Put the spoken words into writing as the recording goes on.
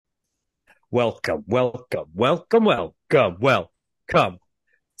Welcome, welcome, welcome, welcome, welcome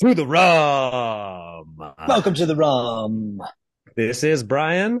to the Rum. Welcome to the Rum. This is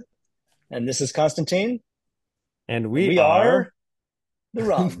Bryan, And this is Constantine. and And we we are are the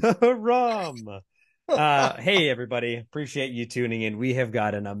Rum. the Rum. Hey, everybody. Appreciate you tuning in. We have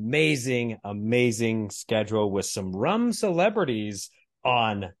got an amazing schedule with some rum celebrities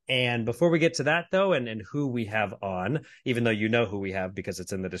on. And before we get to that, though, and who we have on, even though you know who we have because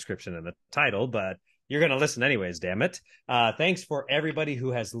it's in the description and the title, but you're going to listen anyways, damn it. Thanks for everybody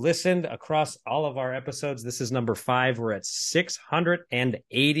who has listened across all of our episodes. This is number 5. We're at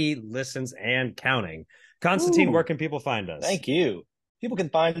 680 listens and counting. Constantine, where Ooh, can people find us? thank you. People can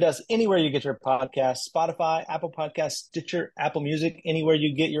find us anywhere you get your podcast, Spotify, Apple Podcasts, Stitcher, Apple Music, anywhere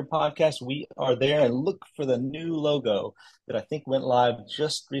you get your podcast. We are there, and look for the new logo that I think went live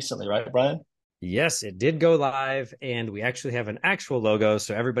just recently, right, Bryan? Yes, it did go live, and we actually have an actual logo.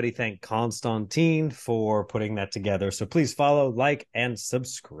 So everybody thank Constantine for putting that together. So please follow, like, and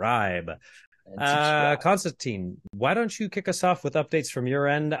subscribe. And subscribe. Constantine, why don't you kick us off with updates from your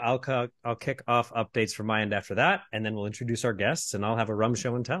end? I'll kick off updates from my end after that, and then we'll introduce our guests, and I'll have a rum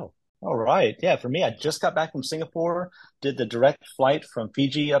show and tell. All right. Yeah, for me, I just got back from Singapore, did the direct flight from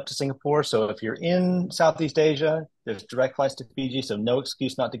Fiji up to Singapore. So if you're in Southeast Asia, there's direct flights to Fiji, so no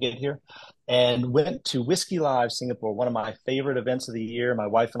excuse not to get here. And went to Whiskey Live Singapore, one of my favorite events of the year. My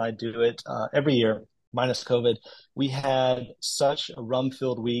wife and I do it every year, minus COVID. We had such a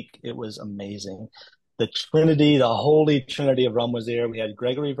rum-filled week. It was amazing. The Trinity, the Holy Trinity of rum was there. We had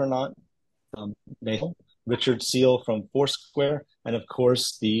Gregory Vernant from Maple, Richard Seal from Foursquare, and of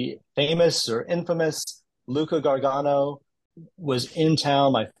course the famous or infamous Luca Gargano was in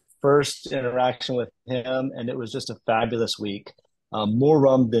town. My first interaction with him, and it was just a fabulous week. More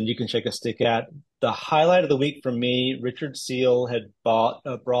rum than you can shake a stick at. The highlight of the week for me, Richard Seal had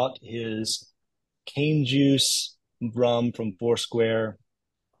brought his cane juice rum from Foursquare.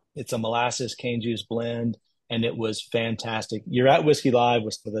 It's a molasses cane juice blend, and it was fantastic. You're at Whiskey Live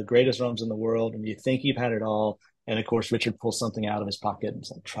with some of the greatest rums in the world, and you think you've had it all. And of course, Richard pulls something out of his pocket and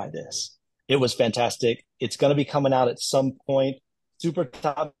said, "Try this." It was fantastic. It's going to be coming out at some point. Super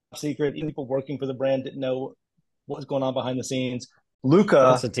top secret. Even people working for the brand didn't know what was going on behind the scenes. Luca,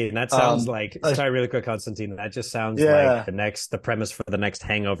 Constantine, that sounds um, like, uh, sorry, really quick, Constantine. That just sounds like yeah, the premise for the next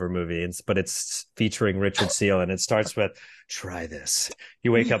Hangover movie. But it's featuring Richard Seal, and it starts with, try this.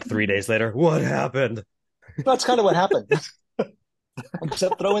 You wake up 3 days later. What happened? that's kind of what happened.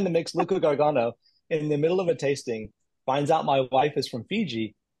 Except throw in the mix Luca Gargano in the middle of a tasting, finds out my wife is from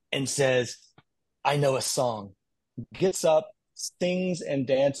Fiji, and says, "I know a song." Gets up, sings and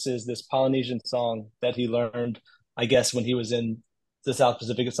dances this Polynesian song that he learned, I guess, when he was in the South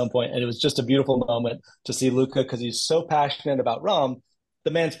Pacific at some point. And it was just a beautiful moment to see Luca because he's so passionate about rum.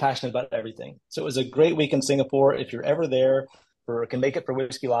 The man's passionate about everything. So it was a great week in Singapore. If you're ever there or can make it for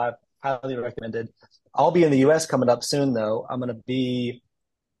Whiskey Live, highly recommended. I'll be in the US coming up soon, though. I'm going to be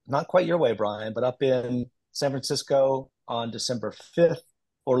not quite your way, Bryan, but up in San Francisco on December 5th,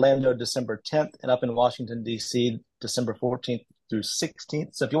 Orlando December 10th, and up in Washington, D.C. December 14th through 16th.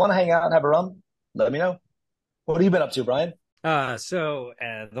 So if you want to hang out and have a rum, let me know. What have you been up to, Bryan?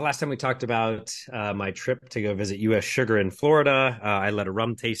 The last time we talked about my trip to go visit U.S. Sugar in Florida, I led a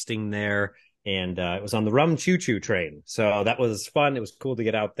rum tasting there, and it was on the rum choo-choo train. So that was fun. It was cool to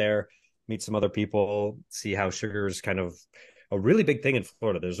get out there, meet some other people, see how sugar is kind of a really big thing in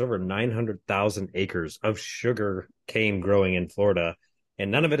Florida. There's over 900,000 acres of sugar cane growing in Florida,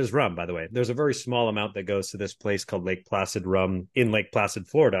 and none of it is rum, by the way. There's a very small amount that goes to this place called Lake Placid Rum in Lake Placid,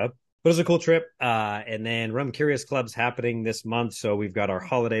 Florida. But it was a cool trip. And then Rum Curious Club's happening this month. So we've got our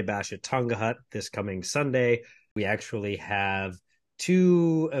holiday bash at Tonga Hut this coming Sunday. We actually have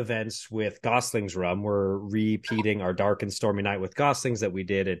 2 events with Gosling's Rum. We're repeating our Dark and Stormy Night with Gosling's that we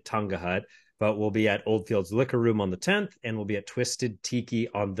did at Tonga Hut. But we'll be at Oldfield's Liquor Room on the 10th, and we'll be at Twisted Tiki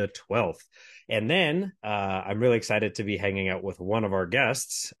on the 12th. And then I'm really excited to be hanging out with one of our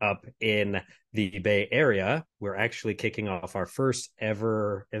guests up in the Bay Area. We're actually kicking off our first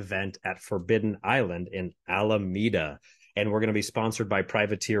ever event at Forbidden Island in Alameda. And we're going to be sponsored by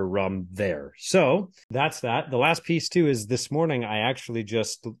Privateer Rum there. So that's that. The last piece, too, is this morning I actually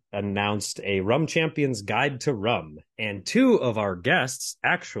just announced a Rum Champions Guide to Rum. And 2 of our guests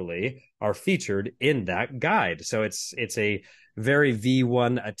actually are featured in that guide. So it's a very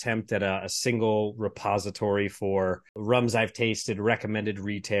V1 attempt at a single repository for rums I've tasted, recommended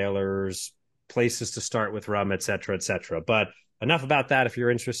retailers, places to start with rum, et cetera, et cetera. But enough about that. If you're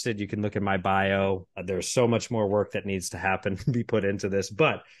interested, you can look at my bio. There's so much more work that needs to happen, be put into this,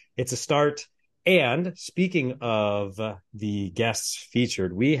 but it's a start. And speaking of the guests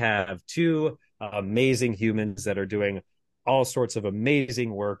featured, we have two amazing humans that are doing all sorts of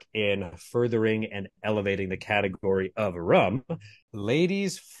amazing work in furthering and elevating the category of rum.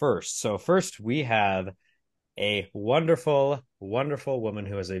 Ladies first. So, first, we have a wonderful, wonderful woman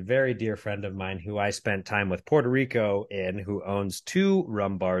who is a very dear friend of mine who I spent time with Puerto Rico in, who owns two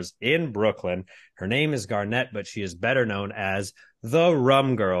rum bars in Brooklyn. Her name is Garnett, but she is better known as the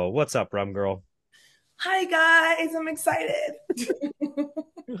Rum Girl. What's up, Rum Girl? Hi guys, I'm excited.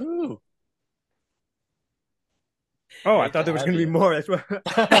 Oh, I thought there was going to be more. That's what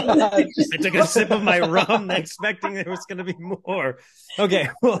I took a sip of my rum, expecting there was going to be more. Okay,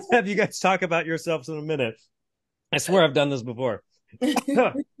 we'll have you guys talk about yourselves in a minute. I swear I've done this before.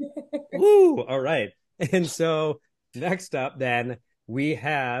 Woo! All right. And so next up, then, we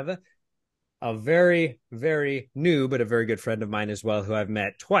have a very, very new, but a very good friend of mine as well, who I've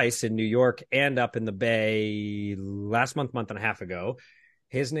met twice in New York and up in the Bay last month, month and a half ago.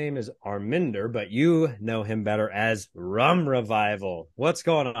 His name is Arminder, but you know him better as Rum Revival. What's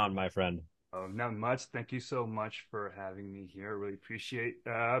going on, my friend? Oh, not much. Thank you so much for having me here. Really appreciate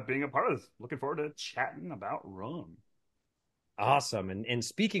being a part of this. Looking forward to chatting about rum. Awesome. And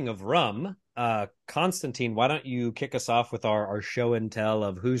speaking of rum, Constantine, why don't you kick us off with our show and tell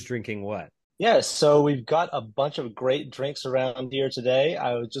of who's drinking what? Yeah, so we've got a bunch of great drinks around here today.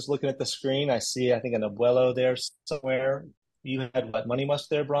 I was just looking at the screen. I see, I think, an Abuelo there somewhere. You had what, Money Musk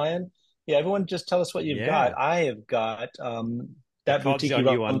there, Brian? Yeah, everyone just tell us what you've got. I have got that boutique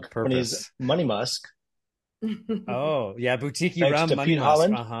rum company's Money Musk. Oh, yeah, boutique rum, Money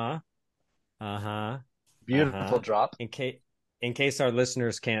Musk. Holland. Beautiful drop. In case our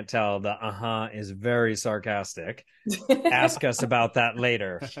listeners can't tell, the is very sarcastic. Ask us about that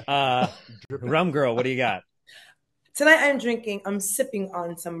later. Rum Girl, what do you got? Tonight I'm sipping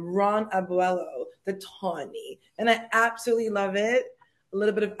on some Ron Abuelo, the tawny, and I absolutely love it. A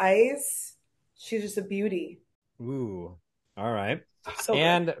little bit of ice. She's just a beauty. Ooh, all right. So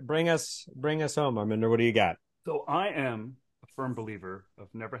and good. bring us home, Arminder. What do you got? So I am a firm believer of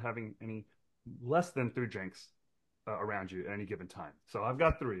never having any less than 3 drinks around you at any given time. So I've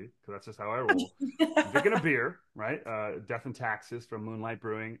got 3 because that's just how I roll. I'm drinking a beer, right? Death and Taxes from Moonlight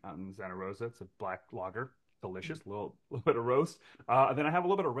Brewing out in Santa Rosa. It's a black lager. Delicious, a little bit of roast. Then I have a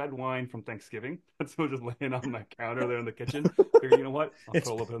little bit of red wine from Thanksgiving. That's still just laying on my counter there in the kitchen. Figure, you know what? I'll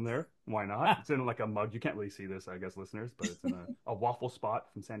throw a little bit in there. Why not? It's in like a mug. You can't really see this, I guess, listeners, but it's in a waffle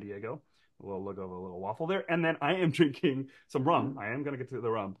spot from San Diego. A little logo of a little waffle there. And then I am drinking some rum. I am going to get to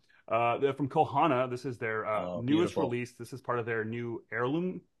the rum. They're from Kohana. This is their newest release. This is part of their new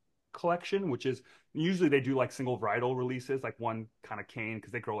heirloom collection, which is usually they do like single varietal releases, like one kind of cane,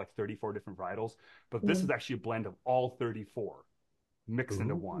 because they grow like 34 different varietals. But this is actually a blend of all 34 mixed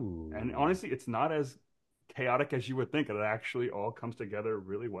into one. And honestly, it's not as chaotic as you would think. It actually all comes together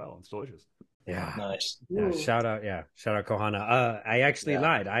really well. It's delicious. Yeah, nice. Yeah, shout out Kohana. I actually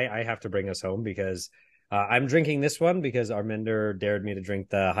lied. I have to bring us home because I'm drinking this one because Arminder dared me to drink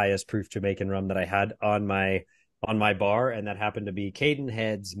the highest proof Jamaican rum that I had on my bar, and that happened to be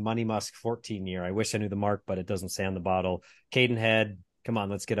Cadenhead's Money Musk 14 year. I wish I knew the mark, but it doesn't say on the bottle. Cadenhead, come on,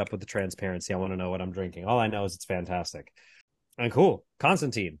 let's get up with the transparency. I want to know what I'm drinking. All I know is it's fantastic. And cool.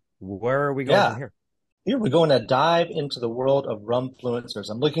 Constantine, where are we going from here? Here we're going to dive into the world of rumfluencers.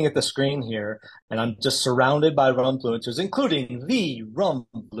 I'm looking at the screen here, and I'm just surrounded by rumfluencers, including the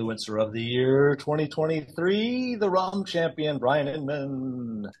Rumfluencer of the Year 2023, the rum champion, Bryan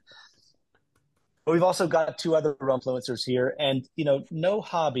Inman. But we've also got 2 other rumfluencers here, and no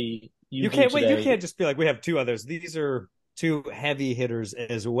hobby you can't wait. You can't just be like, we have 2 others. These are 2 heavy hitters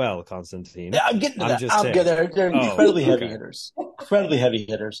as well, Constantine. Yeah, I'm getting to that. I'll get there. They're incredibly heavy hitters. Incredibly heavy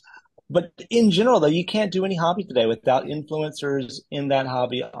hitters. But in general, though, you can't do any hobby today without influencers in that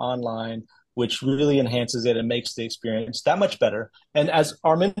hobby online, which really enhances it and makes the experience that much better. And as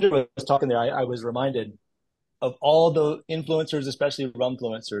Arminder was talking there, I was reminded of all the influencers, especially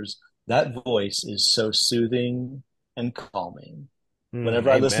rumfluencers. That voice is so soothing and calming. Whenever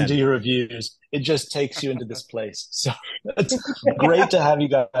I listen to your reviews, it just takes you into this place. So it's great to have you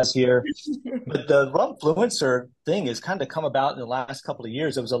guys here. But the Rumfluencer thing has kind of come about in the last couple of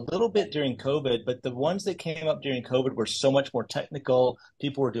years. It was a little bit during COVID, but the ones that came up during COVID were so much more technical.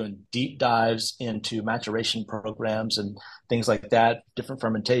 People were doing deep dives into maturation programs and things like that, different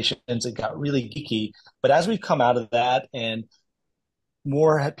fermentations. It got really geeky. But as we've come out of that and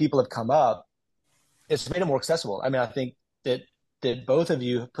more people have come up, it's made it more accessible. I mean, I think that both of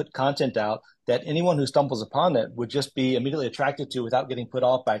you put content out that anyone who stumbles upon it would just be immediately attracted to without getting put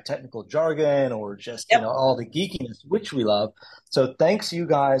off by technical jargon or just all the geekiness, which we love. So thanks you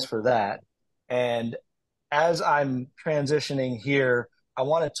guys for that. And as I'm transitioning here, I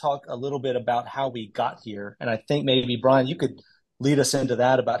want to talk a little bit about how we got here. And I think maybe, Bryan, you could lead us into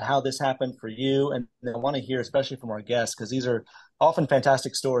that about how this happened for you. And I want to hear, especially from our guests, because these are often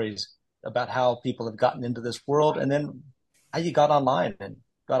fantastic stories about how people have gotten into this world and then how you got online and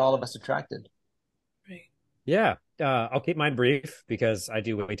got all of us attracted. Right. Yeah, I'll keep mine brief because I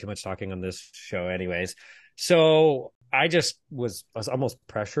do way too much talking on this show, anyways. So I was almost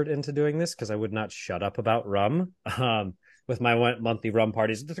pressured into doing this because I would not shut up about rum. With my monthly rum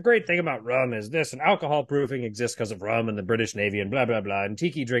parties, the great thing about rum is this: and alcohol proofing exists because of rum and the British Navy and blah blah blah. And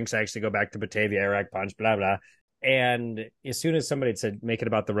tiki drinks actually go back to Batavia, Iraq punch, blah blah. And as soon as somebody had said, "Make it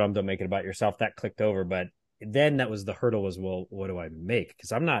about the rum, don't make it about yourself," that clicked over. But then that was the hurdle: was, well, what do I make?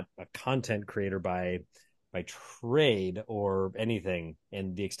 Because I'm not a content creator by trade or anything.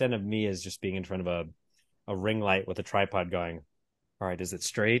 And the extent of me is just being in front of a ring light with a tripod going, all right, is it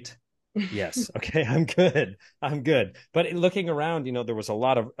straight? Yes. Okay, I'm good. I'm good. But looking around, there was a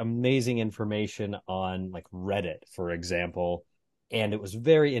lot of amazing information on like Reddit, for example. And it was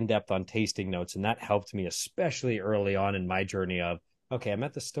very in depth on tasting notes. And that helped me, especially early on in my journey of, okay, I'm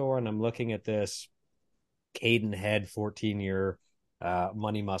at the store and I'm looking at this Cadenhead 14-year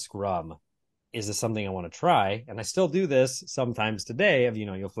Money Musk rum. Is this something I want to try? And I still do this sometimes today of,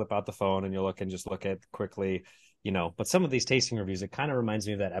 you'll flip out the phone and you'll look and just look at quickly, but some of these tasting reviews, it kind of reminds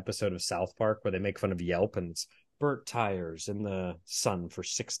me of that episode of South Park where they make fun of Yelp and it's burnt tires in the sun for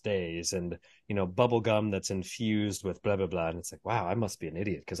 6 days and, bubble gum that's infused with blah, blah, blah. And it's like, wow, I must be an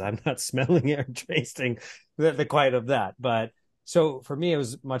idiot because I'm not smelling or tasting the quite of that. But so for me, it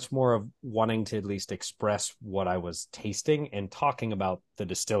was much more of wanting to at least express what I was tasting and talking about the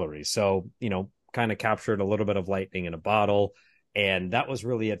distillery. So, kind of captured a little bit of lightning in a bottle. And that was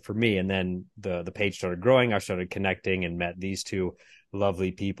really it for me. And then the page started growing. I started connecting and met these two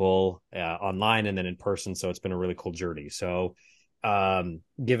lovely people online and then in person. So it's been a really cool journey. So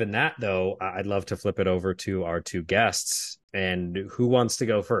given that, though, I'd love to flip it over to our two guests. And who wants to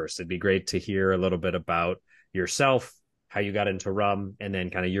go first? It'd be great to hear a little bit about yourself, how you got into rum, and then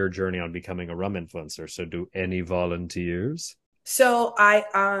kind of your journey on becoming a rum influencer. So do any volunteers? So I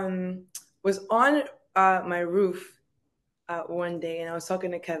was on my roof one day and I was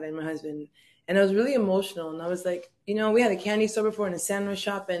talking to Kevin, my husband, and I was really emotional. And I was like, we had a candy store before in a sandwich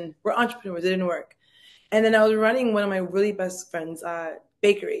shop and we're entrepreneurs. It didn't work. And then I was running one of my really best friends'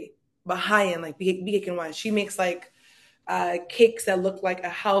 bakery, but high-end, like Big and West. She makes like cakes that look like a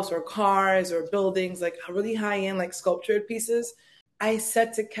house or cars or buildings, like really high-end, like sculptured pieces. I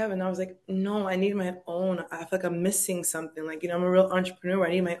said to Kevin, I was like, no, I need my own. I feel like I'm missing something. Like, I'm a real entrepreneur.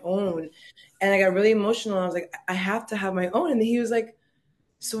 I need my own. And I got really emotional. I was like, I have to have my own. And he was like,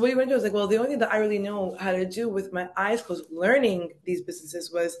 so what are you going to do? I was like, well, the only thing that I really know how to do with my eyes closed learning these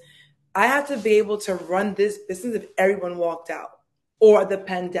businesses was I have to be able to run this business if everyone walked out or the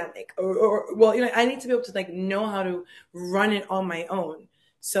pandemic or well, I need to be able to like know how to run it on my own.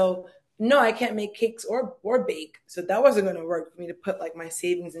 So no, I can't make cakes or bake. So that wasn't going to work for me to put like my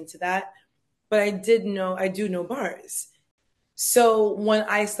savings into that. But I do know bars. So when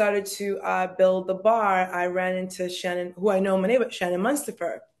I started to build the bar, I ran into Shannon, who I know my neighbor, Shannon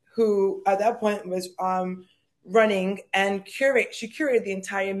Munsterfer, who at that point was running and she curated the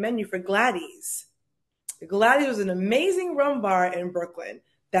entire menu for Gladys. Gladys was an amazing rum bar in Brooklyn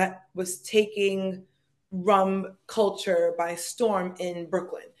that was taking rum culture by storm in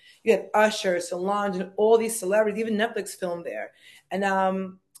Brooklyn. You had Usher, Solange, and all these celebrities, even Netflix filmed there. And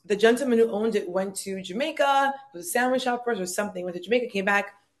the gentleman who owned it went to Jamaica, was a sandwich shop first or something, went to Jamaica, came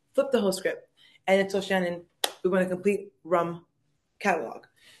back, flipped the whole script. And it told Shannon, we want a complete rum catalog.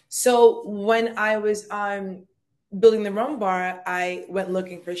 So when I was building the rum bar, I went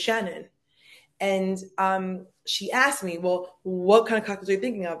looking for Shannon. And she asked me, well, what kind of cocktails are you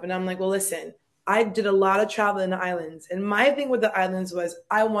thinking of? And I'm like, well, listen, I did a lot of travel in the islands. And my thing with the islands was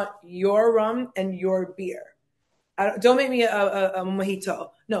I want your rum and your beer. Don't make me a mojito.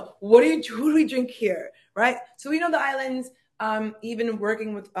 No, who do we drink here, right? So we know the islands, even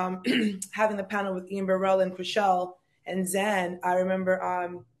working with, having the panel with Ian Burrell and Chriselle and Zan, I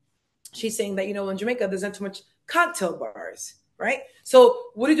remember she's saying that, in Jamaica, there's not too much cocktail bars, right? So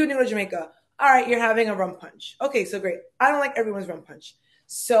what are you doing to go to Jamaica? All right, you're having a rum punch. Okay, so great. I don't like everyone's rum punch.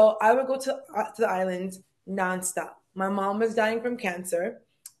 So I would go to the islands nonstop. My mom was dying from cancer,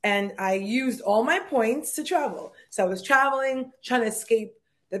 and I used all my points to travel. So I was traveling, trying to escape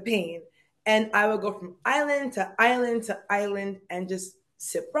the pain. And I would go from island to island to island and just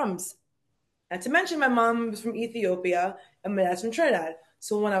sip rums. Not to mention my mom was from Ethiopia and my dad's from Trinidad.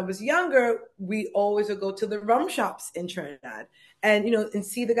 So when I was younger, we always would go to the rum shops in Trinidad and, and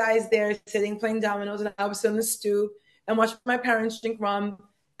see the guys there sitting playing dominoes. And I was on the stoop and watch my parents drink rum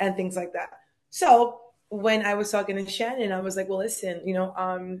and things like that. So when I was talking to Shannon, I was like, well, listen,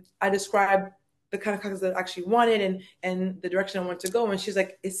 I described the kind of cocktails that I actually wanted and the direction I wanted to go. And she's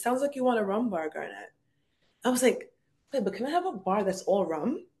like, it sounds like you want a rum bar, Garnett. I was like, wait, but can I have a bar that's all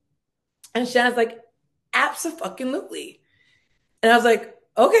rum? And Shannon's like, absolutely. And I was like,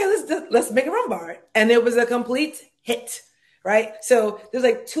 okay, let's make a rum bar. And it was a complete hit, right? So there's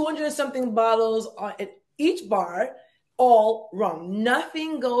like 200 and something bottles at each bar, all rum.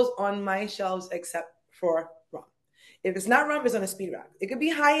 Nothing goes on my shelves except for rum. If it's not rum, it's on a speed rack. It could be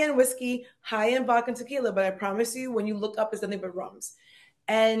high-end whiskey, high-end vodka and tequila, but I promise you, when you look up, it's nothing but rums.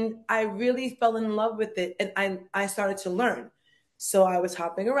 And I really fell in love with it, and I started to learn. So I was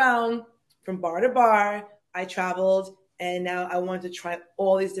hopping around from bar to bar. I traveled, and now I wanted to try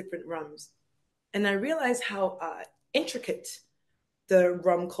all these different rums. And I realized how intricate the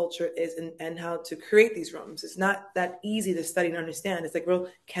rum culture is and how to create these rums. It's not that easy to study and understand. It's like real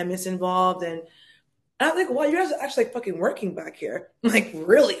chemists involved, and I was like, wow, you guys are actually like fucking working back here. Like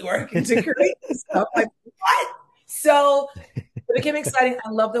really working to create this stuff. Like, what? So it became exciting.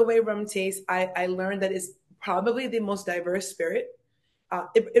 I love the way rum tastes. I learned that it's probably the most diverse spirit.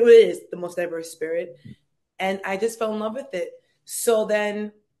 It is the most diverse spirit. And I just fell in love with it. So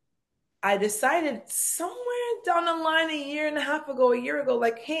then I decided somewhere down the line, a year ago,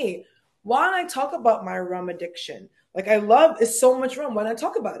 like, hey, why don't I talk about my rum addiction? Like, it's so much rum. Why don't I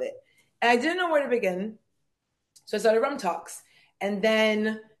talk about it? And I didn't know where to begin. So I started Rum Talks. And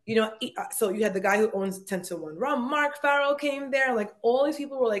then, so you had the guy who owns 10 to 1 Rum. Mark Farrell came there. Like, all these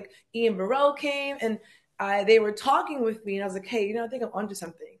people were like, Ian Burrell came. And they were talking with me. And I was like, hey, I think I'm onto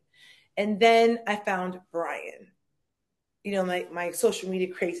something. And then I found Bryan, like my social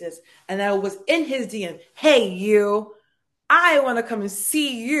media craziness. And I was in his DM. Hey, you, I want to come and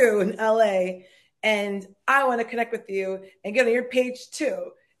see you in LA. And I want to connect with you and get on your page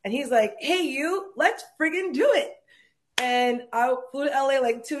too. And he's like, hey, you, let's friggin' do it. And I flew to LA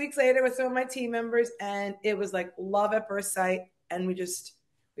like 2 weeks later with some of my team members. And it was like love at first sight. And we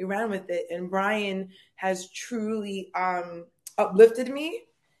ran with it. And Bryan has truly uplifted me.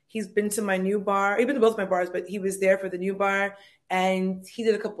 He's been to my new bar. He's been to both my bars, but he was there for the new bar. And he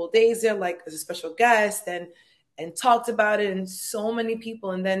did a couple of days there, like as a special guest and talked about it, and so many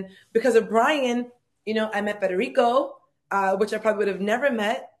people. And then because of Bryan, I met Federico, which I probably would have never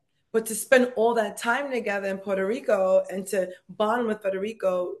met. But to spend all that time together in Puerto Rico and to bond with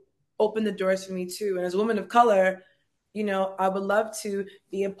Federico opened the doors for me too. And as a woman of color, I would love to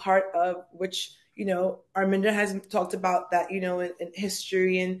be a part of which, Arminder has talked about that, in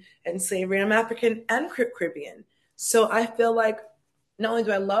history and slavery. I'm African and Caribbean. So I feel like not only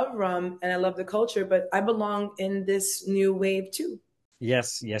do I love rum and I love the culture, but I belong in this new wave too.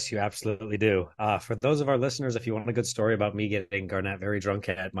 Yes, you absolutely do. For those of our listeners, if you want a good story about me getting Garnett very drunk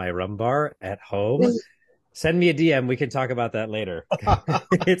at my rum bar at home, send me a DM. We can talk about that later.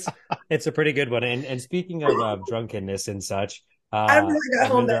 it's a pretty good one. And speaking of drunkenness and such, I really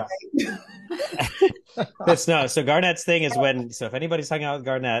got home that night. So Garnett's thing is if anybody's hung out with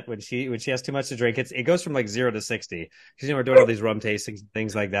Garnett when she has too much to drink, it goes from like 0 to 60 because we're doing all these rum tastings and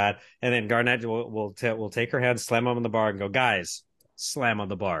things like that, and then Garnett will take her hand, slam them on the bar, and go, guys, slam on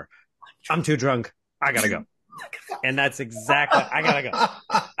the bar. I'm too drunk. I gotta go. And that's exactly. I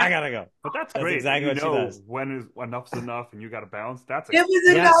gotta go. But that's great. Exactly what she does. When enough's enough, and you got to balance. That's a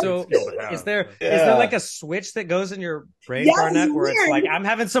skill to have. Is there like a switch that goes in your brain, Garnett, where it's like, I'm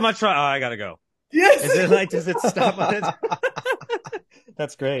having so much fun. Oh, I gotta go. Yes. Is it like, does it stop on it?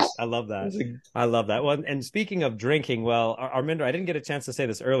 That's great. I love that. I love that one. And speaking of drinking, well, Arminder, I didn't get a chance to say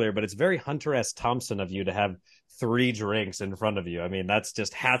this earlier, but it's very Hunter S. Thompson of you to have 3 drinks in front of you. I mean, that's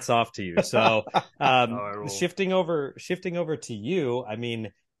just hats off to you. So, shifting over to you. I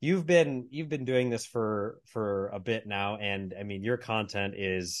mean, you've been doing this for a bit now, and I mean, your content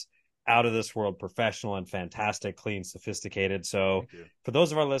is out of this world, professional and fantastic, clean, sophisticated. So for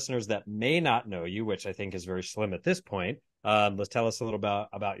those of our listeners that may not know you, which I think is very slim at this point, let's tell us a little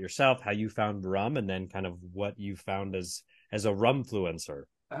about yourself, how you found rum, and then kind of what you found as a rumfluencer.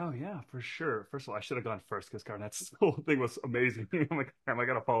 Oh yeah, for sure. First of all, I should have gone first because Garnett's whole thing was amazing. I'm like, am I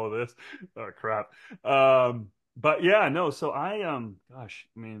gonna follow this? Oh crap. But yeah, no. So I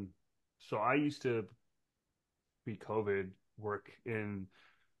used to pre-COVID work in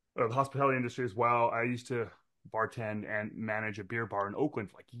the hospitality industry as well. I used to bartend and manage a beer bar in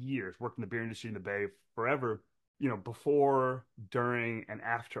Oakland for like years, worked in the beer industry in the Bay forever. Before, during, and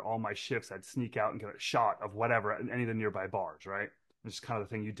after all my shifts, I'd sneak out and get a shot of whatever at any of the nearby bars, right? It's just kind of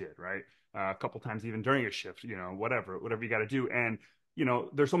the thing you did, right? A couple times even during a shift, you know, whatever you got to do. And you know,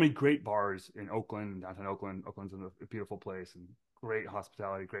 there's so many great bars in Oakland, downtown Oakland. Oakland's a beautiful place and great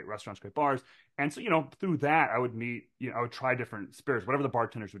hospitality, great restaurants, great bars. And so, you know, through that, I would meet, you know, I would try different spirits, whatever the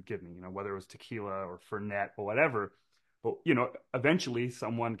bartenders would give me, you know, whether it was tequila or Fernet or whatever. But, you know, eventually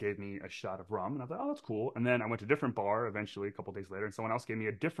someone gave me a shot of rum and I thought, oh, that's cool. And then I went to a different bar eventually a couple of days later and someone else gave me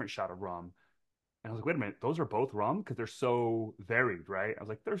a different shot of rum. And I was like, wait a minute, those are both rum because they're so varied, right? I was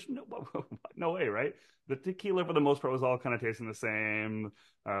like, there's no way, right? The tequila for the most part was all kind of tasting the same,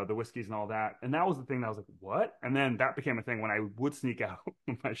 the whiskeys and all that. And that was the thing that I was like, what? And then that became a thing when I would sneak out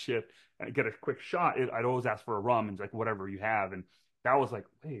on my shift and get a quick shot. I'd always ask for a rum and like whatever you have. And that was like,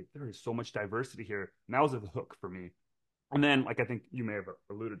 wait, there is so much diversity here. And that was the hook for me. And then, like I think you may have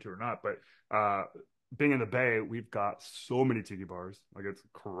alluded to or not, but being in the Bay, we've got so many tiki bars, like it's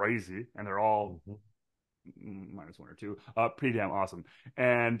crazy, and they're all minus one or two, pretty damn awesome.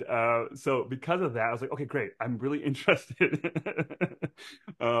 And so because of that, I was like, okay, great, I'm really interested.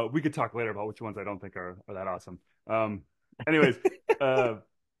 We could talk later about which ones I don't think are that awesome. Anyways,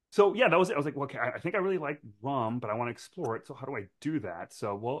 so yeah, that was it. I was like, well, okay, I think I really like rum, but I want to explore it. So how do I do that?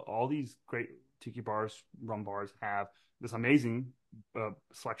 So, well, all these great tiki bars, rum bars have this amazing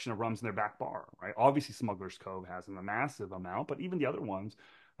selection of rums in their back bar, right? Obviously, Smuggler's Cove has a massive amount, but even the other ones,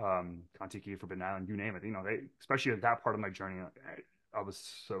 Kontiki, Forbidden Island, you name it, you know, they, especially at that part of my journey, I was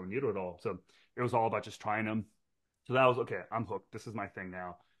so new to it all. So it was all about just trying them. So that was, okay, I'm hooked. This is my thing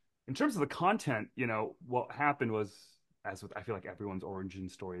now. In terms of the content, you know, what happened was, as with, I feel like everyone's origin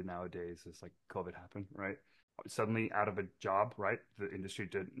story nowadays is like COVID happened, right? Suddenly out of a job, right? The industry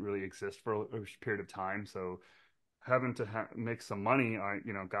didn't really exist for a period of time. So having to make some money, I,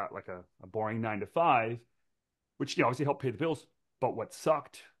 you know, got like a boring 9 to 5, which, you know, obviously helped pay the bills. But what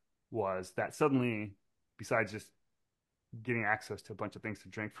sucked was that suddenly, besides just getting access to a bunch of things to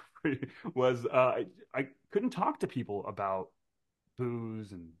drink for free, was I couldn't talk to people about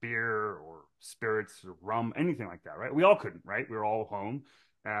booze and beer or spirits or rum, anything like that, right? We all couldn't, right? We were all home.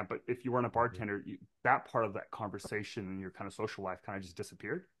 But if you weren't a bartender, that part of that conversation and your kind of social life kind of just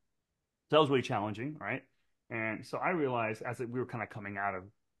disappeared. So that was really challenging, right? And so I realized as we were kind of coming out of,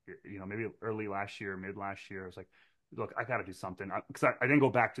 you know, maybe early last year, mid last year, I was like, look, I got to do something. Because I didn't go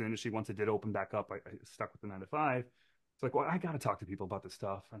back to the industry once it did open back up. I stuck with the 9 to 5. It's like, well, I got to talk to people about this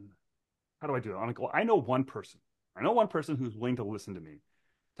stuff. And how do I do it? I'm like, well, I know one person. I know one person who's willing to listen to me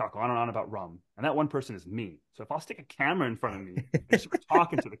talk on and on about rum. And that one person is me. So if I'll stick a camera in front of me and start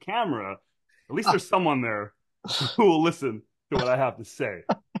talking to the camera, at least there's someone there who will listen to what I have to say.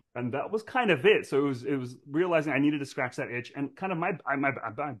 And that was kind of it. So it was realizing I needed to scratch that itch. And kind of my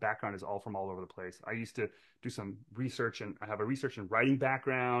background is all from all over the place. I used to do some research, and I have a research and writing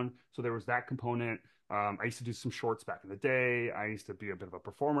background. So there was that component. I used to do some shorts back in the day. I used to be a bit of a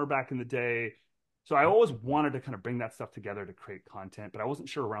performer back in the day. So I always wanted to kind of bring that stuff together to create content, but I wasn't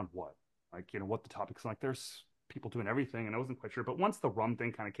sure around what, like, you know, what the topics. Like, there's people doing everything, and I wasn't quite sure. But once the rum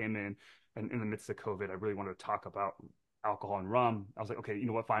thing kind of came in, and in the midst of COVID, I really wanted to talk about alcohol and rum. I was like, okay, you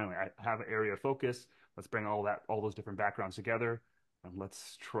know what? Finally, I have an area of focus. Let's bring all those different backgrounds together, and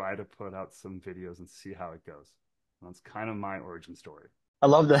let's try to put out some videos and see how it goes. And that's kind of my origin story. I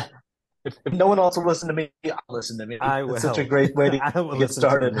love that. If no one else will listen to me, I'll listen to me. I will. It's such a great way to get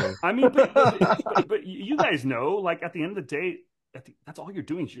started. I mean, but you guys know, like at the end of the day, that's all you're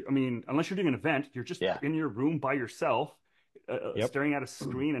doing. I mean, unless you're doing an event, you're just in your room by yourself, staring at a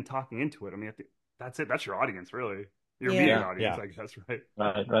screen and talking into it. I mean, that's it. That's your audience, really. Your media audience, I guess, right?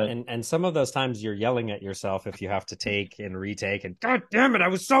 Right. And some of those times you're yelling at yourself if you have to take and retake, and God damn it, I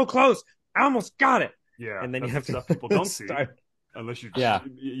was so close. I almost got it. Yeah. And then you have to stuff people don't see. Unless you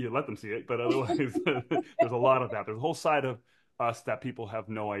let them see it, but otherwise there's a lot of that. There's a whole side of us that people have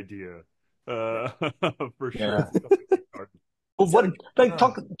no idea, for sure. Well,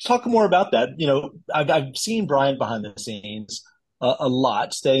 talk more about that. You know, I've seen Bryan behind the scenes a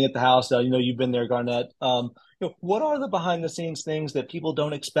lot, staying at the house. You know, you've been there, Garnett. You know, what are the behind the scenes things that people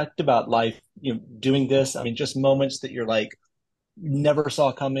don't expect about life? You know, doing this. I mean, just moments that you're like never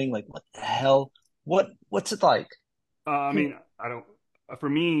saw coming. Like, what the hell? What's it like? I mean, I don't. For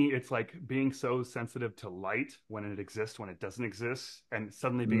me, it's like being so sensitive to light when it exists, when it doesn't exist, and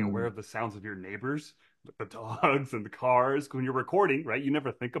suddenly being aware of the sounds of your neighbors, the dogs and the cars. When you're recording, right, you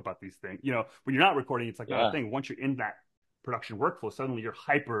never think about these things. You know, when you're not recording, it's like not a thing. Once you're in that production workflow, suddenly you're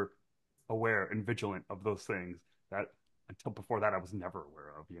hyper aware and vigilant of those things that until before that I was never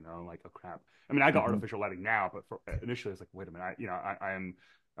aware of. You know, like, oh crap. I mean, I got artificial lighting now, but initially it's like, wait a minute, I am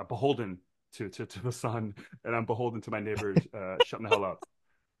beholden to the sun, and I'm beholden to my neighbors shutting the hell up,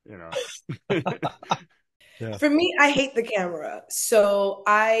 you know. Yeah. For me, I hate the camera. So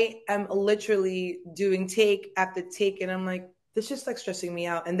I am literally doing take after take, and I'm like, this just like stressing me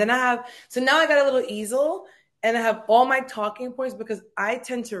out. And then so now I got a little easel and I have all my talking points because I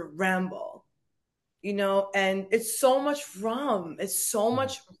tend to ramble, and it's so much rum. It's so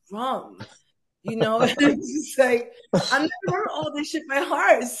much rum. It's just like I'm not remember all this shit by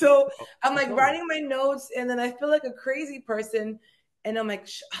heart. So I'm like writing my notes, and then I feel like a crazy person, and I'm like,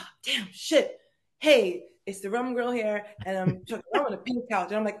 damn shit. Hey, it's the Rum Girl here, and I'm chugging rum on a pink couch,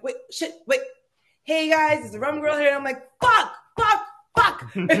 and I'm like, wait, shit, wait. Hey guys, it's the Rum Girl here, and I'm like, fuck, fuck,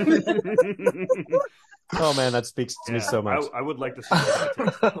 fuck. Oh man, that speaks to me so much. I would like to see what that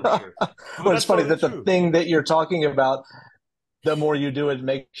takes for sure. But it's funny that the thing that you're talking about, the more you do it,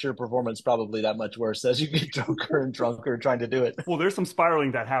 makes your performance probably that much worse as you get drunker and drunker trying to do it. Well, there's some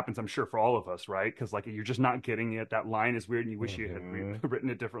spiraling that happens, I'm sure, for all of us, right? Because like you're just not getting it. That line is weird, and you wish you had written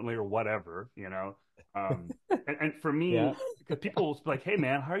it differently or whatever, And for me, because people will be like, "Hey,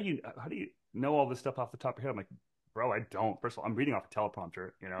 man, how do you know all this stuff off the top of your head?" I'm like, bro, I don't. First of all, I'm reading off a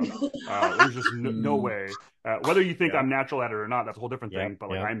teleprompter. There's just no way. Whether you think I'm natural at it or not, that's a whole different thing.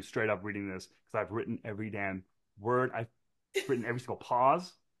 But like, I'm straight up reading this because I've written every damn word. I've written every single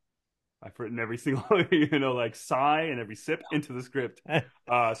pause. I've written every single, like sigh and every sip into the script.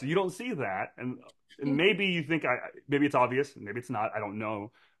 So you don't see that, and maybe you think maybe it's obvious, maybe it's not. I don't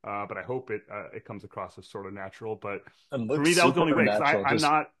know, but I hope it comes across as sort of natural. But for me, that was the only way.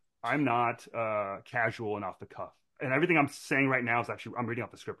 I'm not casual and off the cuff. And everything I'm saying right now is actually, I'm reading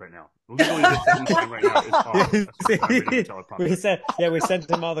off the script right now. Literally, the sentence I'm saying right now is we sent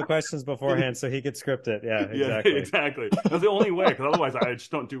him all the questions beforehand so he could script it. Yeah, exactly. Yeah, exactly. That's the only way, because otherwise I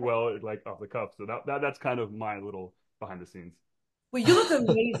just don't do well like off the cuff. So that's kind of my little behind the scenes. Well, you look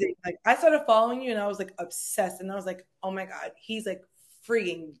amazing. Like I started following you and I was like obsessed, and I was like, oh my God, he's like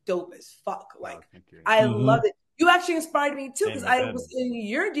freaking dope as fuck. Like I love it. You actually inspired me too, because I was in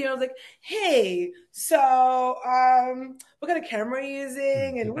your deal. I was like, hey, so what kind of camera are you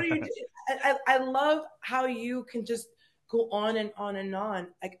using? And what are you doing? I love how you can just go on and on and on.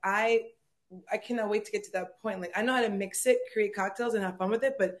 Like I cannot wait to get to that point. Like I know how to mix it, create cocktails and have fun with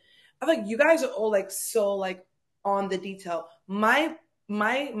it, but I feel like you guys are all like so like on the detail. My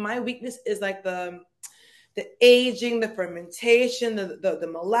weakness is like the aging, the fermentation, the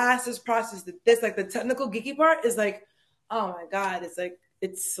molasses process, like the technical geeky part is like, oh my God, it's like,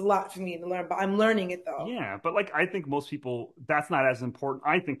 it's a lot for me to learn, but I'm learning it though. Yeah, but like I think most people, that's not as important.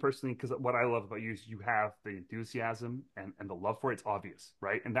 I think personally, because what I love about you is you have the enthusiasm and the love for it. It's obvious,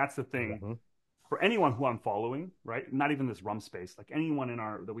 right? And that's the thing for anyone who I'm following, right? Not even this rum space, like anyone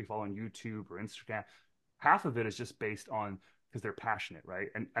that we follow on YouTube or Instagram, half of it is just based on because they're passionate, right?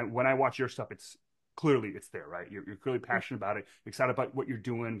 And when I watch your stuff, it's there, right? You're clearly passionate about it. You're excited about what you're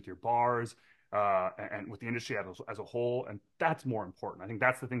doing with your bars and with the industry as a whole. And that's more important. I think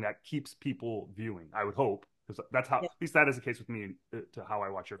that's the thing that keeps people viewing, I would hope, because that's how, at least that is the case with me to how I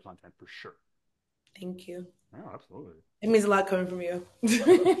watch your content for sure. Thank you. Oh, absolutely. It means a lot coming from you.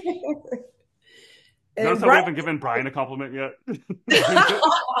 Notice how we haven't given Bryan a compliment yet?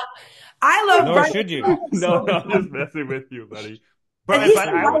 I love Nor Bryan. should you. No, I'm just messing with you, buddy. But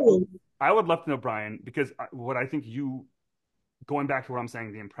I would love to know, Bryan, because what I think going back to what I'm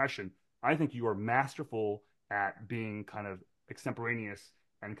saying, the impression, I think you are masterful at being kind of extemporaneous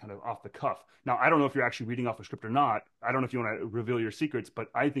and kind of off the cuff. Now, I don't know if you're actually reading off a script or not. I don't know if you want to reveal your secrets, but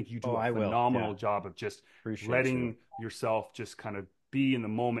I think you do a phenomenal job of just letting yourself just kind of be in the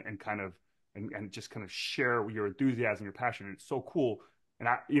moment and kind of and just kind of share your enthusiasm, your passion. And it's so cool. And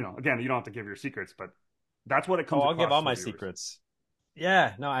again, you don't have to give your secrets, but that's what it comes. I'll give all my secrets.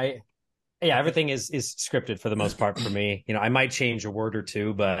 Yeah, no, everything is scripted for the most part for me. I might change a word or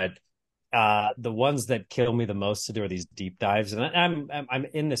two, but the ones that kill me the most to do are these deep dives. And I'm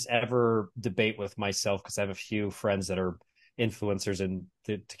in this ever debate with myself because I have a few friends that are influencers in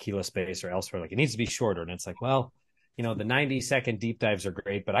the tequila space or elsewhere. Like it needs to be shorter. And it's like, well, the 90-second deep dives are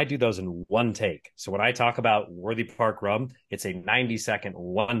great, but I do those in one take. So when I talk about Worthy Park rum, it's a 90-second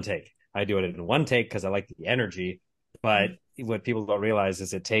one take. I do it in one take because I like the energy. But what people don't realize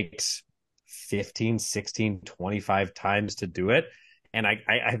is it takes 15, 16, 25 times to do it. And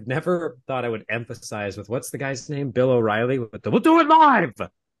I've never thought I would emphasize with what's the guy's name? Bill O'Reilly with we'll do it live.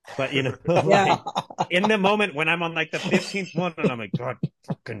 But like, in the moment when I'm on like the 15th one and I'm like, God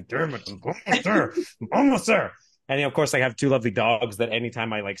fucking damn it, I'm almost there. And of course I have two lovely dogs that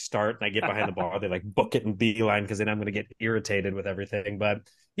anytime I like start and I get behind the bar, they like book it in beeline because then I'm going to get irritated with everything. But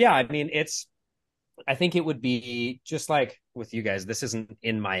yeah, I mean, I think it would be just like with you guys, this isn't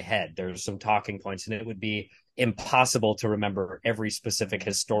in my head. There's some talking points and it would be impossible to remember every specific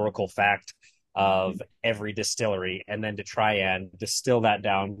historical fact of every distillery, and then to try and distill that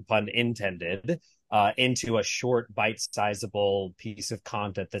down, pun intended, into a short, bite-sizable piece of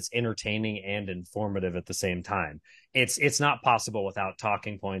content that's entertaining and informative at the same time. It's not possible without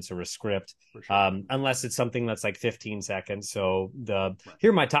talking points or a script, Sure. unless it's something that's like 15 seconds. So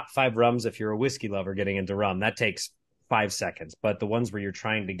here are my top 5 rums if you're a whiskey lover getting into rum. That takes 5 seconds. But the ones where you're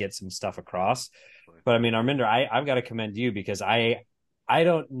trying to get some stuff across. But I mean, Arminder, I've got to commend you, because I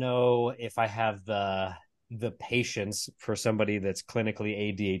don't know if I have the patience for somebody that's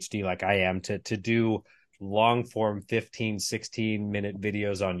clinically ADHD like I am to do long form 15, 16-minute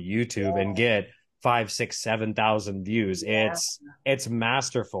videos on YouTube and get 5, 6, 7,000 views. It's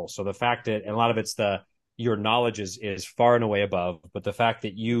masterful. So the fact that, and a lot of it's your knowledge is far and away above, but the fact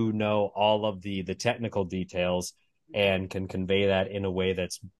that you know all of the technical details and can convey that in a way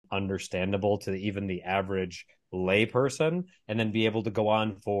that's understandable to even the average layperson, and then be able to go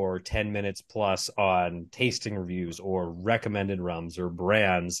on for 10 minutes plus on tasting reviews or recommended rums or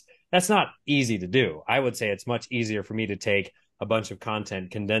brands. That's not easy to do. I would say it's much easier for me to take a bunch of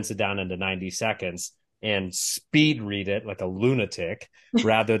content, condense it down into 90 seconds, and speed read it like a lunatic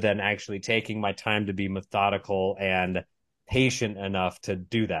rather than actually taking my time to be methodical and patient enough to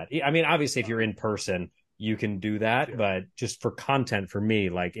do that. I mean, obviously, if you're in person, you can do that, but just for content, for me,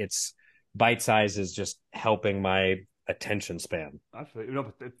 like, it's bite size is just helping my attention span. Absolutely. No,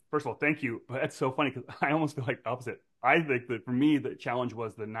 but first of all, thank you. But that's so funny because I almost feel like the opposite. I think that for me, the challenge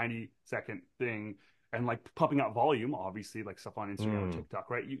was the 90-second thing and like pumping out volume, obviously, like stuff on Instagram or TikTok,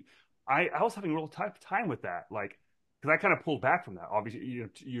 right? I was having a real tough time with that, like, because I kind of pulled back from that. Obviously,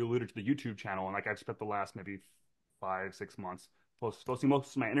 you alluded to the YouTube channel, and like I've spent the last maybe 5, 6 months posting most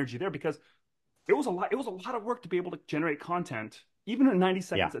of my energy there because it was a lot. It was a lot of work to be able to generate content, even in 90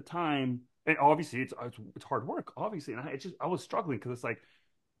 seconds at time. And obviously, it's hard work, obviously. And I was struggling because it's like,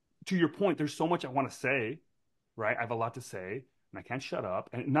 to your point, there's so much I want to say, right? I have a lot to say, and I can't shut up.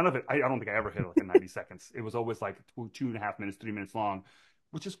 And none of it, I don't think I ever hit like in 90 seconds. It was always like 2.5 minutes, 3 minutes long,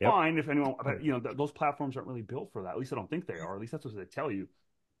 which is fine if anyone. But those platforms aren't really built for that. At least I don't think they are. At least that's what they tell you.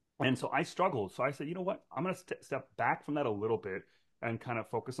 And so I struggled. So I said, you know what? I'm going to step back from that a little bit and kind of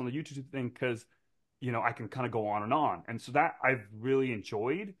focus on the YouTube thing because, I can kind of go on and on. And so that I've really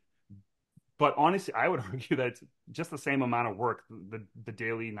enjoyed. But honestly, I would argue that it's just the same amount of work. The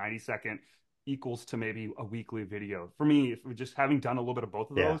daily 90-second equals to maybe a weekly video. For me, if we're just having done a little bit of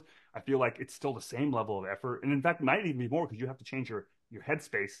both of those, I feel like it's still the same level of effort. And in fact, it might even be more because you have to change your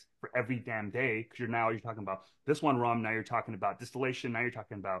headspace for every damn day because you're talking about this one rum, now you're talking about distillation, now you're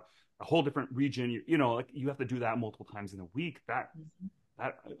talking about a whole different region. Like you have to do that multiple times in a week. That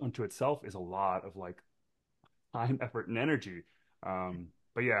unto itself is a lot of like time, effort, and energy.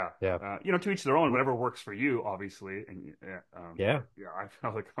 But to each their own. Whatever works for you, obviously. And I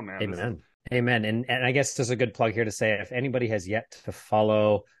feel like, oh man, Amen. And I guess there's a good plug here to say, if anybody has yet to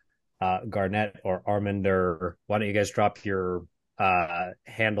follow Garnett or Arminder, why don't you guys drop your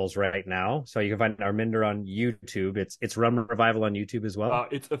handles right now? So you can find Arminder on YouTube. It's Rum Revival on YouTube as well.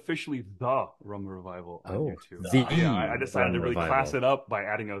 It's officially the Rum Revival on YouTube. I decided to really class it up by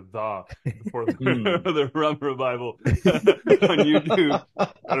adding a the before the Rum Revival on YouTube.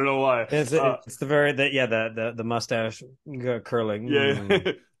 I don't know why. It's the mustache curling.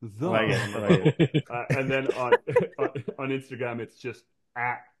 And then on Instagram, it's just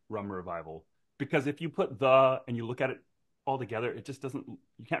at Rum Revival, because if you put the and you look at it all together, it just doesn't,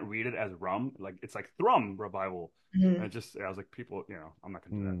 you can't read it as rum, like it's like Thrum Revival. And I was like, people, I'm not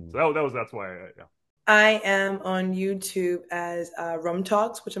gonna do that. So that's why I am on YouTube as Rum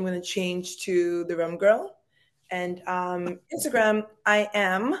Talks, which I'm going to change to the Rum Girl, and Instagram I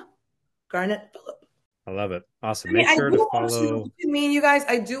am Garnett Phillip. I love it. Awesome. Make sure to follow me, you guys.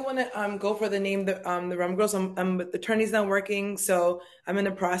 I do want to go for the name, the Rum Girl. So the attorney's not working, so I'm in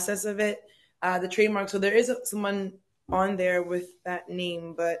the process of it, the trademark. So there is someone on there with that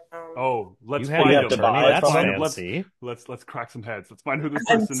name, but let's find them. Let's crack some heads. Let's find who this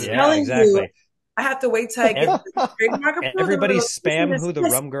person is. Yeah, exactly. I have to wait till I get the trademark approved. Everybody spam who the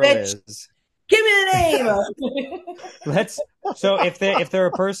Rum Girl is. Give me the name. So if they're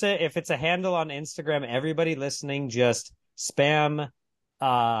a person, if it's a handle on Instagram, everybody listening, just spam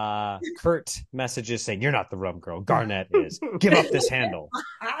Kurt messages saying, "You're not the Rum Girl. Garnett is. Give up this handle."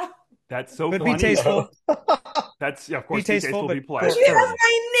 That's so funny. Be tasteful. That's of course. Be tasteful, be polite. You have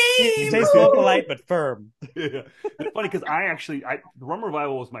my name. Be tasteful, polite, but firm. It's funny because the Rum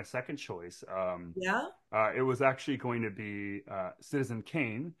Revival was my second choice. It was actually going to be Citizen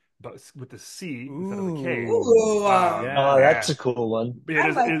Kane, but with the C instead of the K. Ooh, Yeah. Oh, that's a cool one. I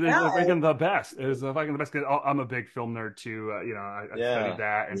like It is that. freaking the best. It is fucking the best. Cause I'm a big film nerd too. I studied Yeah.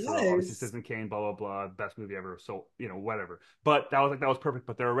 that, and so obviously Yes. Citizen Kane, blah blah blah, best movie ever. So whatever. But that was perfect.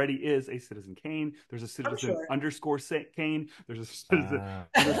 But there already is a Citizen Kane. There's a I'm Citizen sure. underscore Kane. There's a Citizen Ah.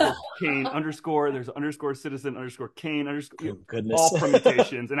 underscore Kane underscore. There's underscore Citizen underscore Kane underscore. Oh, goodness. All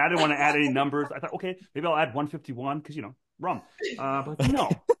permutations, and I didn't want to add any numbers. I thought, okay, maybe I'll add 151 because rum. But no,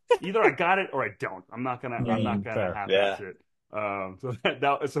 either I got it or I don't. I'm not gonna Fair. half-ass it. So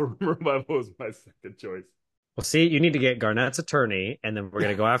so Rum Revival was my second choice. Well, see, you need to get Garnett's attorney, and then we're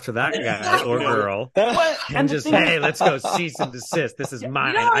gonna go after that guy or girl, What? and just hey, let's go cease and desist. This is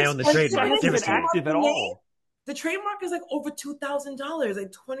mine. I own the expensive. This guy trademark. hasn't Give been it to me. active at all. The trademark is like over $2,000,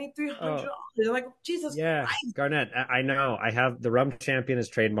 like $2,300. Like Jesus Yeah, Christ. Garnett. I know. I have the Rum Champion is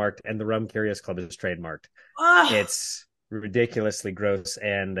trademarked, and the Rum Curious Club is trademarked. Ah, It's ridiculously gross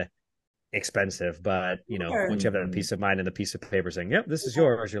and expensive, but Sure. once you have that peace of mind and the piece of paper saying, "Yep, this is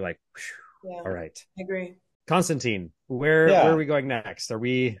yours," you're like, yeah, "All right." I agree. Constantine, where Yeah. are we going next? Are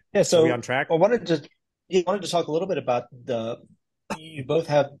we So on track? I wanted to talk a little bit about you both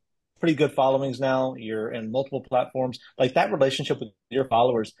have pretty good followings now. You're in multiple platforms. Like that relationship with your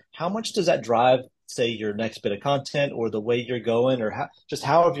followers, how much does that drive, say, your next bit of content or the way you're going, or how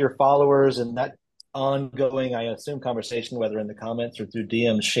have your followers and that ongoing, I assume, conversation, whether in the comments or through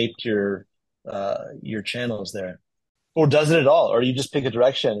DMs, shaped your channels there? Or does it at all? Or you just pick a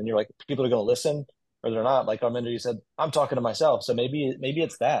direction and you're like, people are going to listen or they're not. Like Arminder, you said, I'm talking to myself. So maybe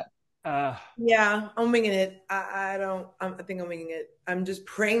it's that. Yeah, I'm winging it. I think I'm winging it. I'm just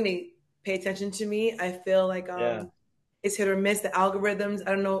praying they pay attention to me. I feel like Yeah. it's hit or miss, the algorithms.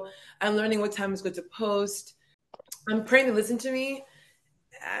 I don't know. I'm learning what time is good to post. I'm praying they listen to me.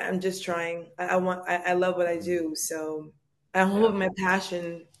 I'm just trying. I love what I do. So I hope my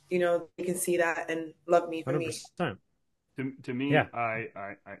passion, they can see that and love me for 100%. To me, Yeah. I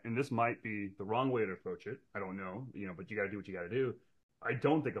and this might be the wrong way to approach it. I don't know, but you got to do what you got to do. I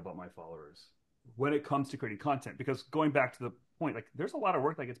don't think about my followers when it comes to creating content because going back to the point, like there's a lot of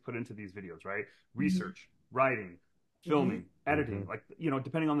work that gets put into these videos, right? Research, writing, filming, editing, like,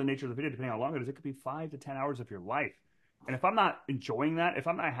 depending on the nature of the video, depending on how long it is, it could be 5 to 10 hours of your life. And if I'm not enjoying that, if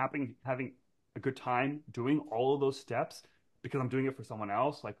I'm not having a good time doing all of those steps, because I'm doing it for someone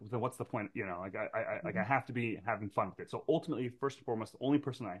else, like then what's the point? I have to be having fun with it. So ultimately, first and foremost, the only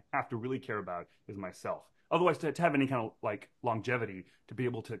person I have to really care about is myself. Otherwise, to have any kind of like longevity, to be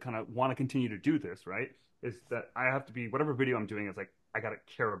able to kind of want to continue to do this, right, is that I have to be whatever video I'm doing is like I got to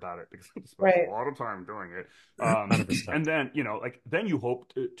care about it because I'm spending a lot of time doing it. 100%. And then then you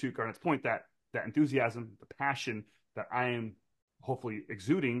hope to Garnett's point that enthusiasm, the passion that I am hopefully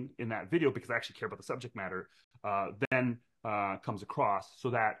exuding in that video because I actually care about the subject matter, then comes across so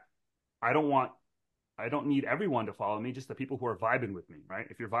that I don't need everyone to follow me, just the people who are vibing with me, right?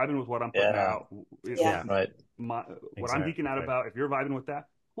 If you're vibing with what I'm putting out, right. What I'm geeking out about, if you're vibing with that,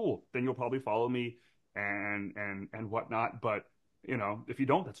 cool, then you'll probably follow me and whatnot. But if you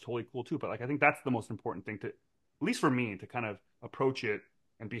don't, that's totally cool too. But like I think that's the most important thing to, at least for me, to kind of approach it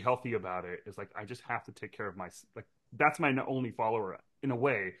and be healthy about it is like I just have to take care of that's my only follower in a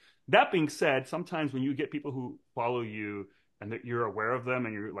way. That being said, sometimes when you get people who follow you and that you're aware of them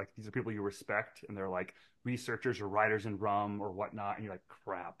and you're like, these are people you respect and they're like researchers or writers in rum or whatnot, and you're like,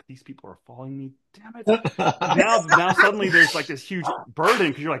 crap, these people are following me, damn it. now suddenly there's like this huge burden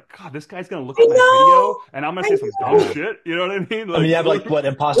because you're like, God, this guy's gonna look at my video and I'm gonna say some dumb shit, you know what I mean? Like, you have like what,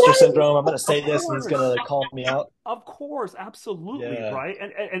 imposter syndrome? I'm gonna say this and he's gonna like call me out. Of course, absolutely, right?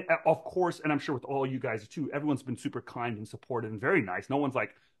 And of course, and I'm sure with all you guys too, everyone's been super kind and supportive and very nice. No one's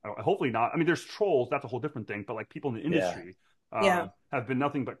like, hopefully not. I mean, there's trolls, that's a whole different thing, but like people in the industry have been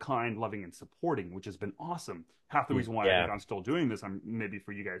nothing but kind, loving, and supporting, which has been awesome. Half the reason why I think I'm still doing this, maybe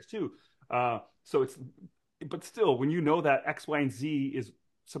for you guys too. But still, when you know that X, Y, and Z is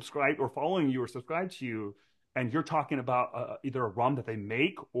subscribed or following you or subscribed to you, and you're talking about either a rum that they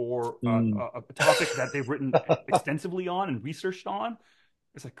make or a topic that they've written extensively on and researched on,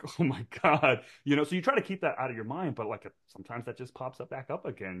 it's like, oh my God, so you try to keep that out of your mind, but like sometimes that just pops back up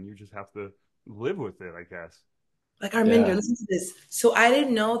again. You just have to live with it, I guess. Like Arminder, listen to this. So I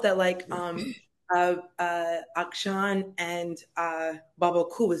didn't know that like Akshan and Baba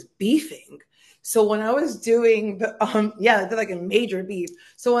Ku was beefing. So when I was doing the they're like a major beef.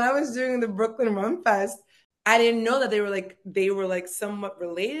 So when I was doing the Brooklyn Rum Fest, I didn't know that they were like somewhat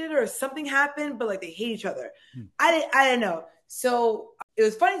related or something happened, but like they hate each other. I didn't know. So it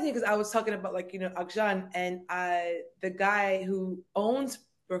was funny to me because I was talking about like Akshan and the guy who owns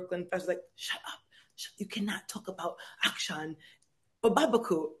Brooklyn Fest was like, shut up. You cannot talk about Akshan. or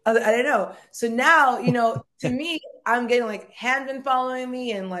Babaku. I don't know. So now, to me, I'm getting like Hamden following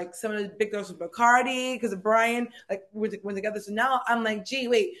me and like some of the big girls with Bacardi because of Bryan, like we're together. So now I'm like, gee,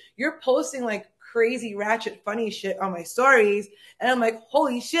 wait, you're posting like crazy, ratchet, funny shit on my stories. And I'm like,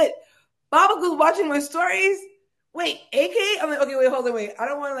 holy shit, Babaku's watching my stories. Wait, AK? I'm like, okay, wait, hold on, wait. I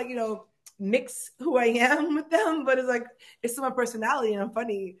don't want to like, mix who I am with them, but it's like, it's my personality and I'm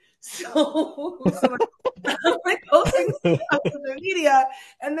funny. So I'm like posting on social media,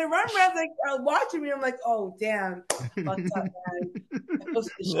 and the Rum Rats like are watching me. I'm like, oh damn, fucked up, man. I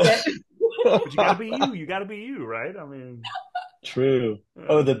posted shit. But you gotta be you. You gotta be you, right? I mean, True.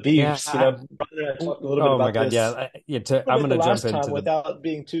 Oh, the beefs. Yeah. Brother and I talked a little bit Oh my about God. this Yeah. a I'm bit going the to jump last time into the. without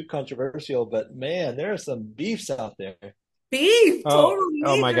being too controversial, but man, there are some beefs out there. Beef, Oh, total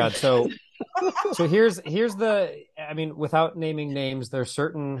oh my major. God. So here's the, I mean, without naming names, there's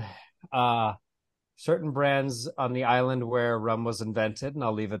certain brands on the island where rum was invented, and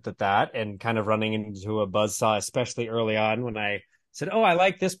I'll leave it at that, and kind of running into a buzzsaw, especially early on when I said, "Oh, I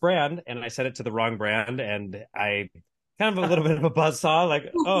like this brand," and I said it to the wrong brand, and I kind of a little bit of a buzzsaw,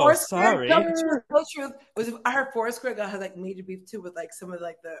 like, "Oh, Foursquare, tell sorry." the truth, tell the truth. I heard Foursquare got had like major beef too with like some of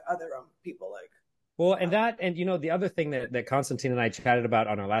like the other people like. Well, and the other thing that Constantine and I chatted about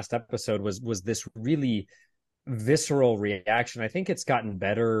on our last episode was this really visceral reaction. I think it's gotten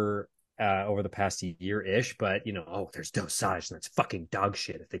better over the past year-ish, but oh, there's dosage and that's fucking dog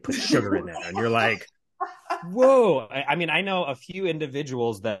shit if they put sugar in there. And you're like, whoa. I mean, I know a few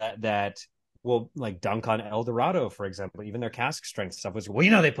individuals that will like dunk on El Dorado, for example, even their cask strength stuff was,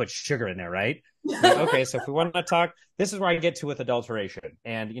 well, they put sugar in there, right? Like, okay, so if we want to talk, this is where I get to with adulteration.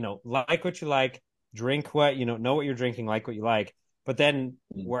 And like what you like, drink what know what you're drinking, like what you like. But then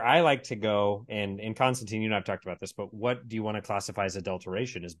where I like to go, and Constantine, you and I've talked about this, but what do you want to classify as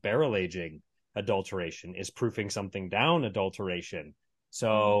adulteration? Is barrel aging adulteration? Is proofing something down adulteration?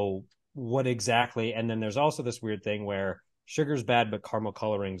 So what exactly? And then there's also this weird thing where sugar's bad, but caramel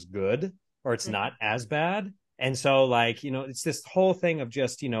coloring's good, or it's not as bad. And so like, it's this whole thing of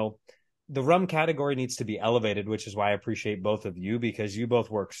just, the rum category needs to be elevated, which is why I appreciate both of you, because you both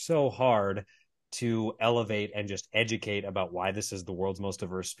work so hard to elevate and just educate about why this is the world's most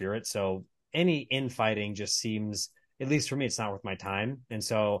diverse spirit. So any infighting just seems, at least for me, it's not worth my time. And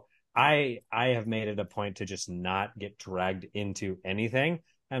so I have made it a point to just not get dragged into anything.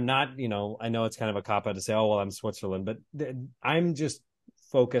 I'm not, I know it's kind of a cop out to say, oh, well, I'm Switzerland, but I'm just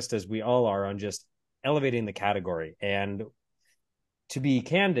focused, as we all are, on just elevating the category. And to be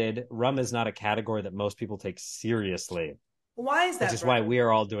candid, rum is not a category that most people take seriously. Why is that? Which is why we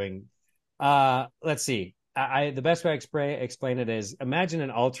are all doing. Let's see. The best way I explain it is, imagine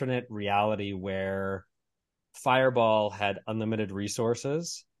an alternate reality where Fireball had unlimited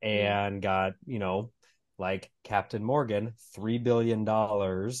resources and got, like Captain Morgan, $3 billion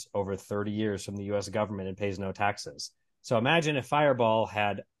over 30 years from the US government and pays no taxes. So imagine if Fireball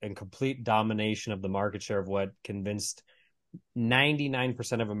had a complete domination of the market share of what convinced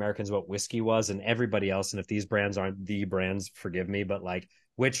 99% of Americans what whiskey was, and everybody else. And if these brands aren't the brands, forgive me, but like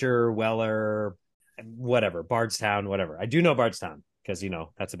Witcher, Weller, whatever, Bardstown, whatever. I do know Bardstown because,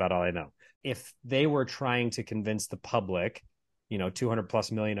 that's about all I know. If they were trying to convince the public, 200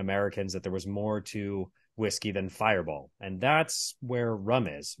 plus million Americans, that there was more to whiskey than Fireball. And that's where rum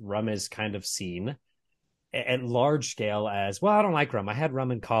is. Rum is kind of seen at large scale as, well, I don't like rum. I had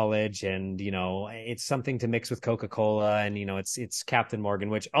rum in college, and it's something to mix with Coca-Cola, and it's Captain Morgan.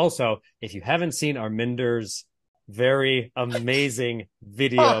 Which also, if you haven't seen Arminder's very amazing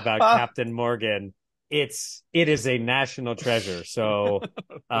video about Captain Morgan, it is a national treasure. So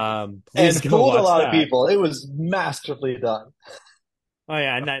please and go fooled watch a lot that. of people. It was masterfully done. Oh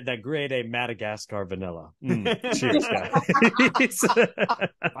yeah, and that grade A Madagascar vanilla. Cheers, guys.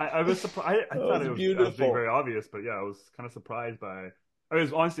 I was surprised. I thought it was beautiful. I was being very obvious, but yeah, I was kind of surprised by. I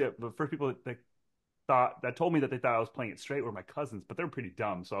was honestly the first people that told me that they thought I was playing it straight were my cousins, but they're pretty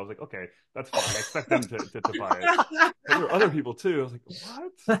dumb. So I was like, okay, that's fine. I expect them to buy it. But there were other people too. I was like,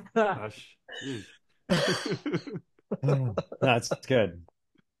 what? Gosh, that's good.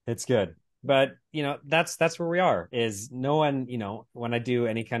 It's good. But that's where we are. Is no one, when I do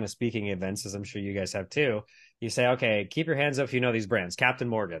any kind of speaking events, as I'm sure you guys have too, you say, okay, keep your hands up if you know these brands: Captain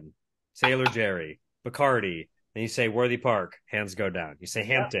Morgan, Sailor Jerry, Bacardi. Then you say Worthy Park, hands go down. You say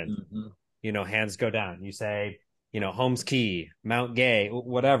Hampton, hands go down. You say, Holmes Key, Mount Gay,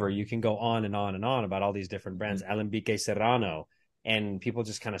 whatever. You can go on and on and on about all these different brands. Alembique Serrano, and people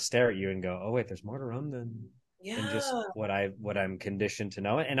just kind of stare at you and go, oh wait, there's more to rum than just what I'm conditioned to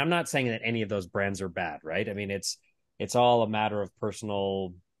know. And I'm not saying that any of those brands are bad, right? I mean, it's all a matter of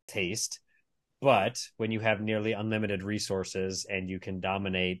personal taste. But when you have nearly unlimited resources and you can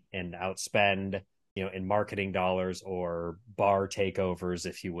dominate and outspend, in marketing dollars or bar takeovers,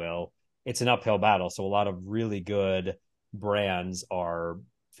 if you will, it's an uphill battle. So a lot of really good brands are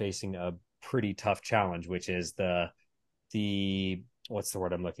facing a pretty tough challenge, which is the what's the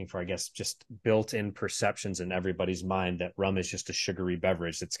word I'm looking for? I guess just built-in perceptions in everybody's mind that rum is just a sugary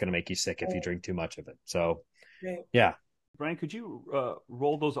beverage that's going to make you sick if you drink too much of it. So, yeah. Bryan, could you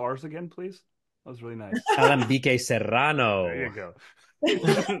roll those R's again, please? That was really nice. Alambique Serrano. There you go.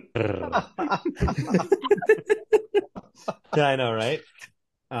 Yeah, I know, right?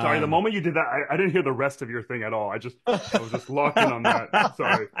 Sorry, the moment you did that, I didn't hear the rest of your thing at all. I was just locked in on that.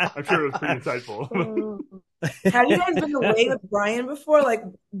 Sorry. I'm sure it was pretty insightful. Have you guys been away with Bryan before? Like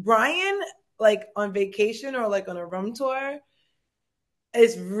Bryan, like on vacation or like on a rum tour,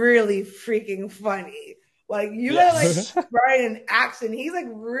 is really freaking funny. Like you got like Bryan in action. He's like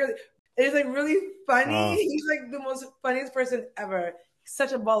really funny. He's like the most funniest person ever.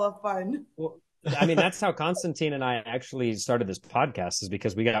 Such a ball of fun. Well, I mean, that's how Constantine and I actually started this podcast, is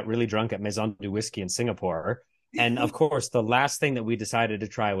because we got really drunk at Maison du Whiskey in Singapore. And of course, the last thing that we decided to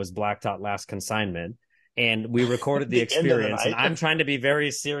try was Black Dot Last Consignment. And we recorded the experience. And I'm trying to be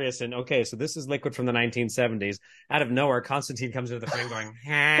very serious. And okay, so this is liquid from the 1970s. Out of nowhere, Constantine comes into the frame going,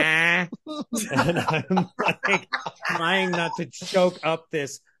 ha. And I'm like trying not to choke up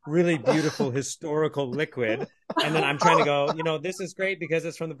this really beautiful historical liquid. And then I'm trying to go, this is great because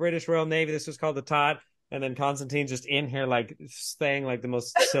it's from the British Royal Navy. This was called the Todd. And then Constantine's just in here like saying like the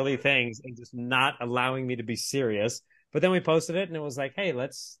most silly things and just not allowing me to be serious. But then we posted it and it was like, hey,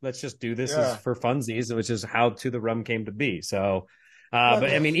 let's just do this as for funsies, which is how To the Rum came to be. So but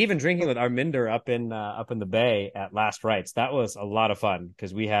I mean, even drinking with Arminder up in the Bay at Last Rites, that was a lot of fun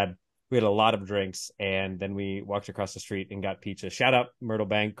because we had a lot of drinks, and then we walked across the street and got pizza. Shout out Myrtle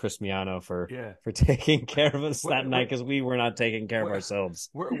Bank, Chris Miano for taking care of us that night, because we were not taking care of ourselves.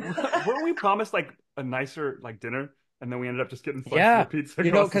 Weren't we promised like a nicer like dinner, and then we ended up just getting for pizza?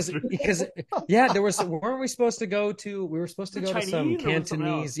 Because there was. Weren't we supposed to go to? We were supposed to go to some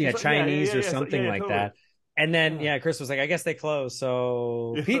Cantonese, Chinese or something like that. And then Chris was like, I guess they closed,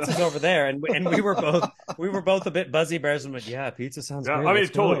 so pizza's over there. And we were both a bit buzzy bears and went, pizza sounds great. I mean,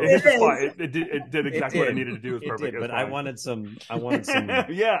 totally. It did exactly what it needed to do. It was perfect. But I wanted some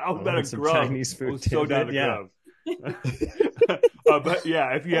some Chinese food. So down to grub. But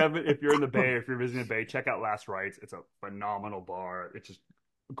if you're in the Bay, if you're visiting the Bay, check out Last Rites. It's a phenomenal bar. It's just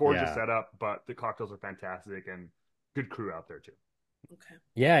a gorgeous setup, but the cocktails are fantastic and good crew out there too. Okay.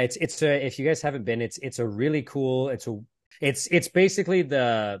 Yeah, it's if you guys haven't been, it's a really cool. It's basically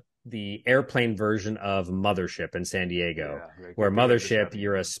the airplane version of Mothership in San Diego, where Mothership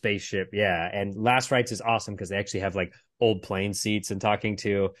you're a spaceship. Yeah, and Last Rites is awesome because they actually have like old plane seats, and talking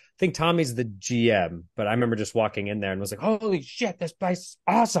to, I think Tommy's the GM, but I remember just walking in there and was like, holy shit, this place is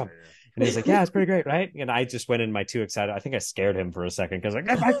awesome. And he's like, yeah, it's pretty great, right? And I just went in my too excited. I think I scared him for a second because like,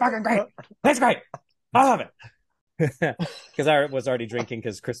 that's fucking great. That's great. I love it. Because I was already drinking,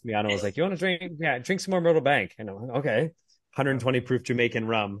 because Chris Miano was like, you want to drink? Yeah, drink some more Myrtle Bank. And I'm like, okay. 120 proof Jamaican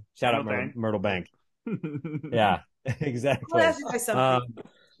rum. Shout out Myrtle Bank. Yeah, exactly. I'll ask you guys something.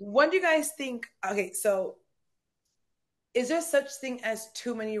 What do you guys think? Okay, so is there such thing as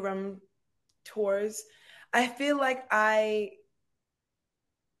too many rum tours? I feel like for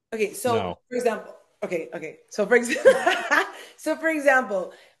example, so for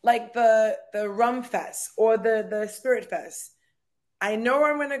example, like the Rum Fest or the Spirit Fest. I know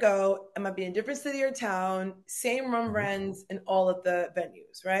where I'm going to go. I might be in a different city or town, same rum brands in all of the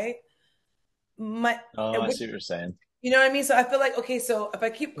venues, right? I see what you're saying. You know what I mean? So I feel like, okay, so if I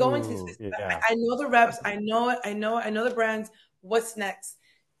keep going to this, I know the reps, I know the brands, what's next?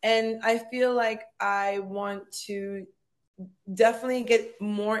 And I feel like I want to definitely get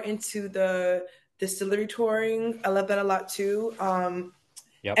more into the distillery touring. I love that a lot too. And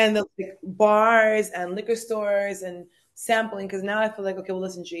the bars and liquor stores and sampling, because now I feel like, okay, well,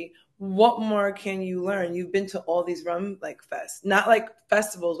 listen, G, what more can you learn? You've been to all these rum like fests, not like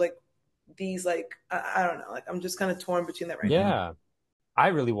festivals, like these, like I don't know, like I'm just kind of torn between that right now. Yeah, I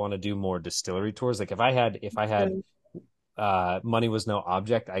really want to do more distillery tours. Like if I had money was no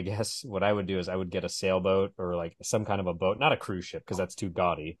object, I guess what I would do is I would get a sailboat or like some kind of a boat, not a cruise ship because that's too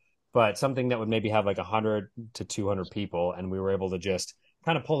gaudy, but something that would maybe have like 100 to 200 people, and we were able to just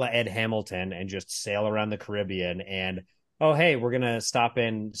kind of pull a Ed Hamilton and just sail around the Caribbean. And oh, hey, we're gonna stop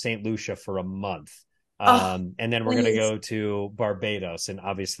in St. Lucia for a month, and then we're gonna go to Barbados, and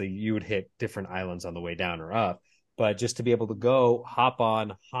obviously you would hit different islands on the way down or up, but just to be able to go hop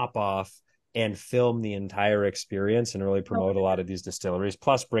on, hop off, and film the entire experience and really promote a lot of these distilleries,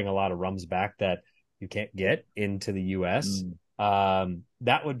 plus bring a lot of rums back that you can't get into the US.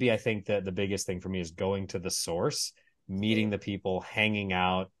 That would be, I think, the biggest thing for me is going to the source, meeting the people, hanging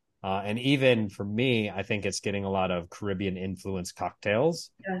out. And even for me, I think it's getting a lot of Caribbean influenced cocktails,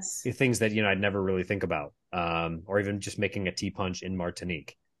 Yes. things that, I'd never really think about, or even just making a tea punch in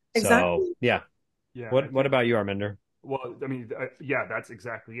Martinique. Exactly. So, yeah. What about you, Arminder? Well, I mean, yeah, that's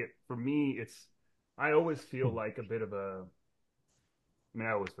exactly it. For me, I always feel like a bit of I mean,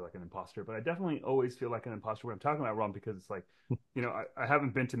 I always feel like an imposter, but I definitely always feel like an imposter when I'm talking about rum because it's like, I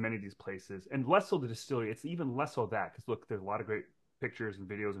haven't been to many of these places, and less so the distillery. It's even less so that because look, there's a lot of great pictures and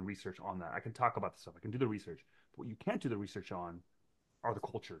videos and research on that. I can talk about the stuff. I can do the research. But what you can't do the research on are the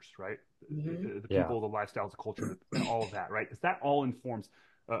cultures, right? The people, the lifestyles, the culture, and all of that, right? Because that all informs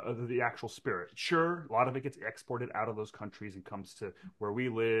the actual spirit. Sure, a lot of it gets exported out of those countries and comes to where we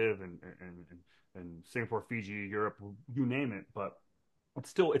live and Singapore, Fiji, Europe, you name it, but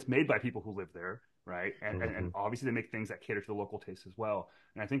it's made by people who live there, right? And obviously they make things that cater to the local taste as well.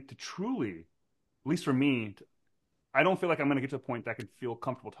 And I think to truly, at least for me, I don't feel like I'm going to get to a point that I can feel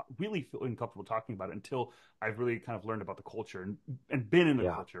comfortable, really feeling comfortable talking about it until I've really kind of learned about the culture and been in the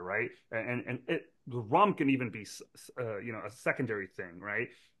culture, right? And the rum can even be, a secondary thing, right?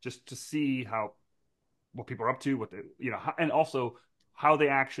 Just to see what people are up to, and also how they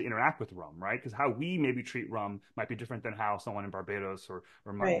actually interact with rum, right? Because how we maybe treat rum might be different than how someone in Barbados or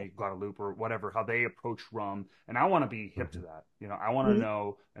Martinique, Guadeloupe, or whatever, how they approach rum. And I want to be hip to that. I want to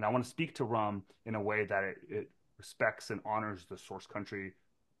know, and I want to speak to rum in a way that it respects and honors the source country,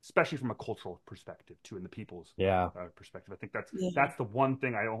 especially from a cultural perspective too, and the people's perspective. I think that's the one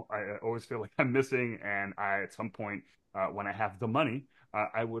thing I always feel like I'm missing, and at some point when I have the money,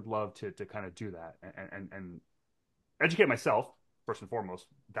 I would love to kind of do that and educate myself first and foremost.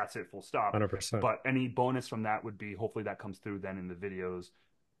 That's it, full stop. 100%. But any bonus from that would be hopefully that comes through then in the videos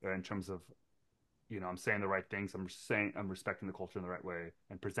in terms of I'm saying the right things, I'm respecting the culture in the right way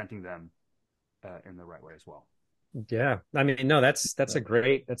and presenting them in the right way as well. Yeah, I mean, no, that's a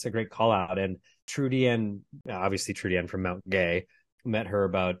great call out. And Trudienne, obviously Trudienne from Mount Gay, met her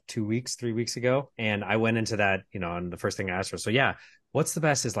about 3 weeks ago, and I went into that, and the first thing I asked her, so yeah, what's the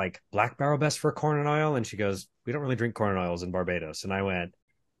best? Is like Black Barrel best for corn and oil? And she goes, we don't really drink corn and oils in Barbados. And I went,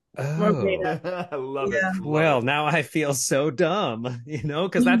 oh, I love it. Well, now I feel so dumb,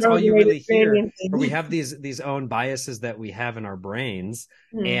 because that's all you really hear. Or we have these own biases that we have in our brains.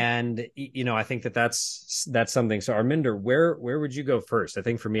 And, I think that's something. So Arminder, where would you go first? I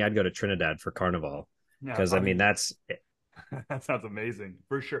think for me, I'd go to Trinidad for Carnival. Because, I mean, that's... That sounds amazing.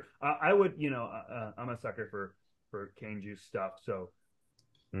 For sure. I would, I'm a sucker for cane juice stuff. So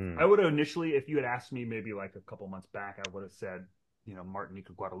I would have initially, if you had asked me maybe like a couple months back, I would have said, Martinique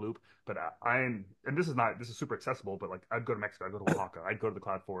or Guadeloupe, but and this is super accessible, but like I'd go to Mexico, I'd go to Oaxaca, I'd go to the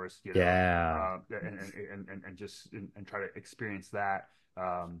Cloud Forest, and try to experience that.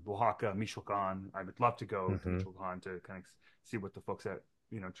 Oaxaca, Michoacan, I would love to go to Michoacan to kind of see what the folks at,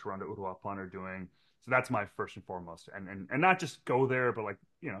 Toronto, Uruapan are doing. So that's my first and foremost, and not just go there, but like,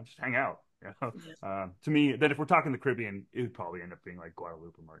 just hang out. To me, then if we're talking the Caribbean, it would probably end up being like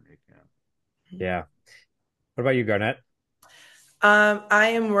Guadeloupe or Martinique. Yeah. What about you, Garnett? I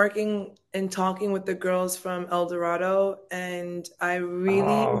am working and talking with the girls from El Dorado, and I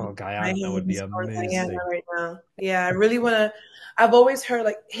really Guyana would be amazing Guyana right now. Yeah, I really want to. I've always heard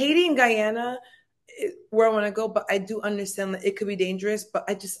like Haiti and Guyana, where I want to go, but I do understand that it could be dangerous. But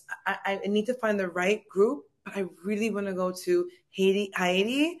I need to find the right group. But I really want to go to Haiti,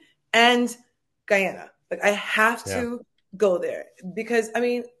 and Guyana. Like I have to go there because I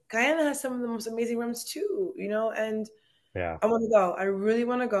mean Guyana has some of the most amazing rums too, and. Yeah, I want to go. I really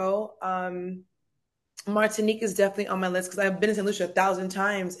want to go. Martinique is definitely on my list because I've been in St. Lucia 1,000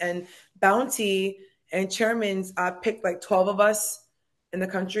 times, and Bounty and Chairman's picked like 12 of us in the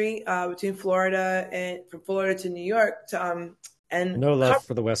country between Florida and from Florida to New York to and no love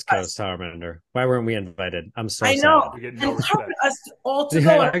for the West Coast, Arminder. Why weren't we invited? I'm so I know. sad. We get no respect. Us all to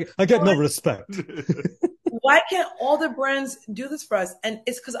go. I get no respect. Why can't all the brands do this for us? And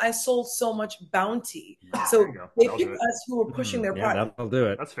it's because I sold so much Bounty. So they picked us who were pushing their product. That'll do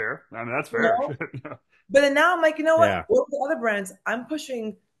it. That's fair. I mean, that's fair. But then now I'm like, you know what? What are the other brands? I'm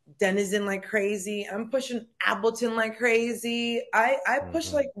pushing Denizen like crazy. I'm pushing Appleton like crazy. I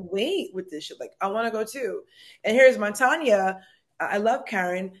push like weight with this shit. Like I want to go too. And here's Montanya. I love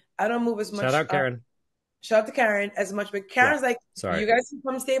Karen. I don't move as much. Shout out Karen. Shout out to Karen as much. But Karen's like, you guys can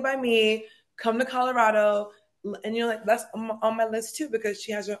come stay by me. Come to Colorado. And like, that's on my list too because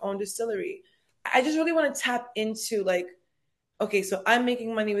she has her own distillery. I just really want to tap into like okay, so I'm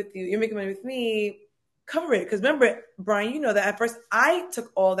making money with you, you're making money with me, cover it. Because remember, Bryan, you know that at first I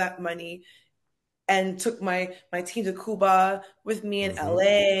took all that money and took my team to Cuba with me in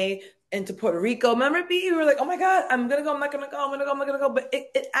LA and to Puerto Rico. Remember, B? We were like, oh my God, I'm gonna go, I'm not gonna go, I'm gonna go, I'm not gonna go. But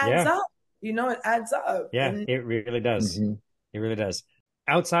it adds up, it adds up. Yeah, And it really does. It really does.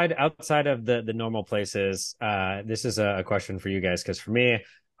 Outside of the normal places, this is a question for you guys, because for me,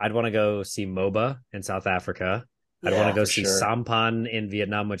 I'd want to go see MOBA in South Africa. I'd want to go see Sampan in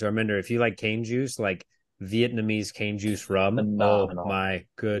Vietnam, which I remember, if you like cane juice, like Vietnamese cane juice rum, Phenomenal. oh my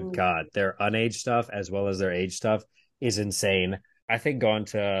good God. Their unaged stuff as well as their aged stuff is insane. I think going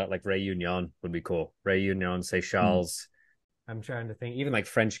to like Réunion would be cool. Réunion, Seychelles. I'm trying to think. Even like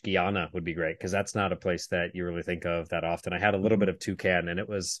French Guiana would be great, because that's not a place that you really think of that often. I had a little bit of Toucan, and it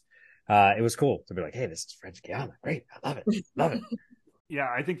was cool to be like, hey, this is French Guiana. Great. I love it. Love it. Yeah,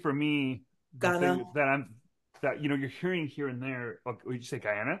 I think for me, the Ghana. thing that you're hearing here and there. Oh, would you say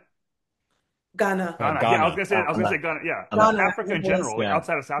Guyana? Ghana. Ghana. Ghana. Yeah, I was gonna say Ghana. Yeah, Ghana. Africa in general, like Yeah.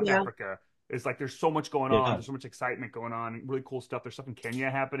 outside of South Africa, it's like there's so much going on. Yeah. There's so much excitement going on. Really cool stuff. There's stuff in Kenya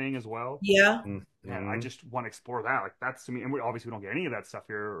happening as well. Yeah. And I just want to explore that. Like that's to me, and we obviously don't get any of that stuff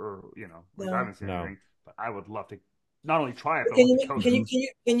here, or I haven't seen anything. But I would love to not only try it, but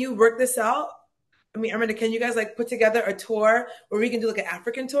can you work this out? I mean, Arminder, can you guys like put together a tour where we can do like an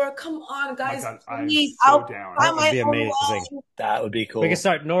African tour? Come on, guys! God, please, I'm so down. That would be amazing. That would be cool. We can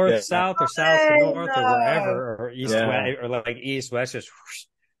start north, south, or south to north, or wherever, or east, west, or like east, west. Just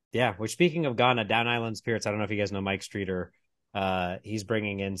yeah. Well, speaking of Ghana, Down Island Spirits. I don't know if you guys know Mike Streeter. He's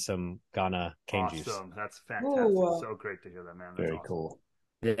bringing in some Ghana cane juice. Awesome, that's fantastic. Ooh. So great to hear that, man. That's Very awesome. cool.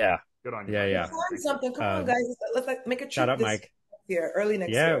 Yeah. Good on you. Yeah. Something. Come on, guys. Let's like make a trip. Shout out, Mike. Here, early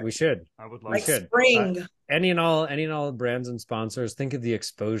next year. Yeah, we should. I would love like to. spring. Any and all brands and sponsors. Think of the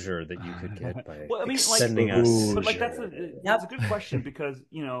exposure that you could get by sending us. But like that's a good question, because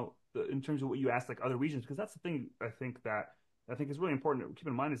in terms of what you asked, like other regions, because that's the thing I think is really important to keep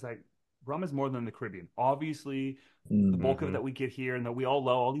in mind is like rum is more than the Caribbean. Obviously, the bulk of it that we get here and that we all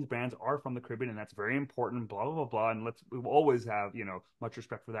love, all these brands are from the Caribbean, and that's very important. Blah blah blah blah, and we will always have much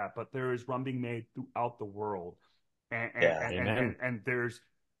respect for that. But there is rum being made throughout the world. And there's,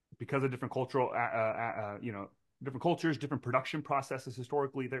 because of different cultural, different cultures, different production processes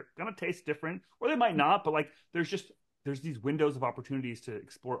historically, they're gonna taste different, or they might not. But like, there's these windows of opportunities to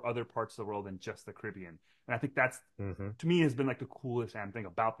explore other parts of the world than just the Caribbean. And I think that's to me has been like the coolest thing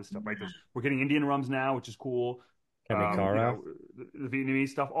about this stuff. Right, we're getting Indian rums now, which is cool. The Vietnamese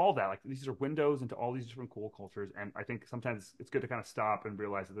stuff, all that. Like these are windows into all these different cool cultures, and I think sometimes it's good to kind of stop and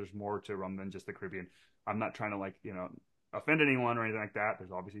realize that there's more to rum than just the Caribbean. I'm not trying to offend anyone or anything like that.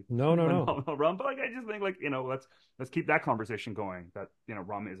 There's obviously no rum, but like I just think let's keep that conversation going. That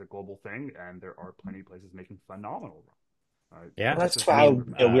rum is a global thing, and there are plenty of places making phenomenal rum. Yeah, that's how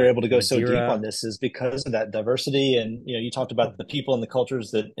we're able to go so deep on this, is because of that diversity. And you talked about the people and the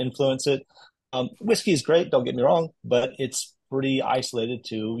cultures that influence it. Whiskey is great, don't get me wrong, but it's pretty isolated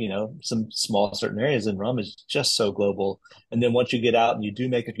to, some small certain areas, and rum is just so global. And then once you get out and you do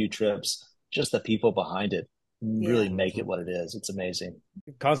make a few trips, just the people behind it really make it what it is. It's amazing.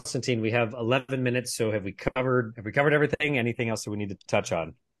 Constantine, we have 11 minutes, so have we covered everything? Anything else that we need to touch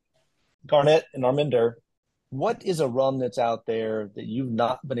on? Garnett and Arminder, what is a rum that's out there that you've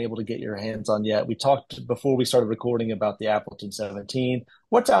not been able to get your hands on yet? We talked before we started recording about the Appleton 17.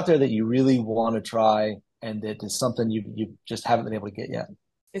 What's out there that you really want to try and that is something you just haven't been able to get yet?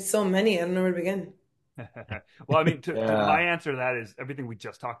 It's so many. I don't know where to begin. Well, I mean, my answer to that is everything we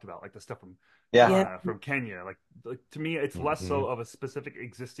just talked about, like the stuff from Kenya. Like to me, it's less so of a specific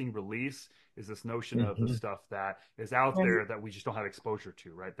existing release. Is this notion of the stuff that is out there that we just don't have exposure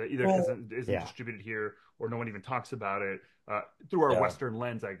to, right? That either isn't distributed here, or no one even talks about it through our Western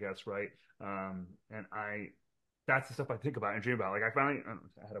lens, I guess, right? That's the stuff I think about and dream about. Like I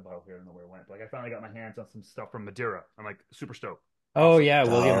had a bottle here, I don't know where it went. But like I finally got my hands on some stuff from Madeira. I'm like super stoked. Oh yeah,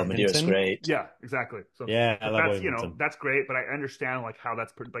 William Madeira's great. Yeah, exactly. So yeah, I love that's that's great, but I understand like how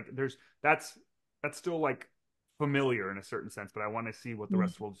that's like that's still like familiar in a certain sense, but I want to see what the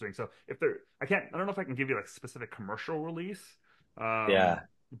rest of the world's doing. So I don't know if I can give you like specific commercial release.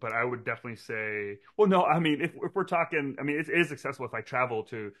 But I would definitely say, well, no, I mean if we're talking, I mean it is accessible if I travel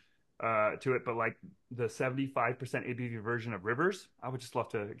to it, but like the 75% ABV version of Rivers, I would just love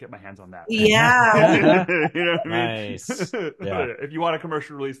to get my hands on that. Yeah. You know what I mean? Nice. Yeah. If you want a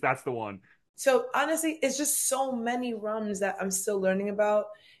commercial release, that's the one. So honestly, it's just so many rums that I'm still learning about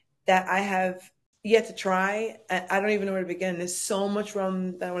that I have yet to try. I don't even know where to begin. There's so much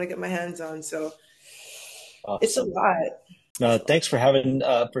rum that I want to get my hands on. So It's a lot. No, thanks for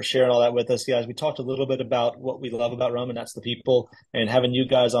for sharing all that with us, guys. We talked a little bit about what we love about rum, and that's the people, and having you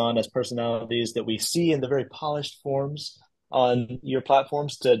guys on as personalities that we see in the very polished forms on your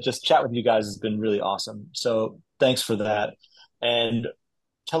platforms to just chat with you guys has been really awesome. So thanks for that. And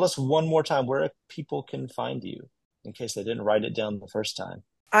tell us one more time where people can find you in case they didn't write it down the first time.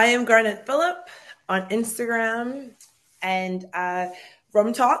 I am Garnett Phillip on Instagram and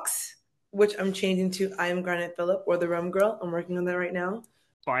Rum Talks, which I'm changing to I am Garnett Phillip or the Rum Girl. I'm working on that right now.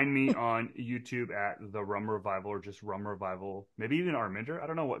 Find me on YouTube at the Rum Revival or just Rum Revival. Maybe even Arminder. I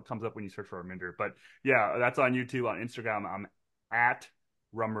don't know what comes up when you search for Arminder, but yeah, that's on YouTube. On Instagram, I'm at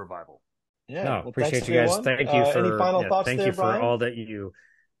Rum Revival. Yeah, no, well, appreciate you guys. everyone. Thank you for any final thoughts thank there, you for Bryan? all that you.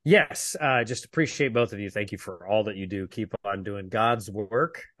 Yes, just appreciate both of you. Thank you for all that you do. Keep on doing God's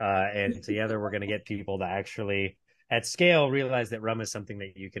work, and together we're going to get people to actually, at scale, realize that rum is something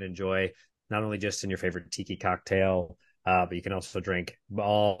that you can enjoy not only just in your favorite tiki cocktail, but you can also drink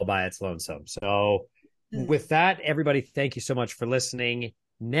all by its lonesome. So, with that, everybody, thank you so much for listening.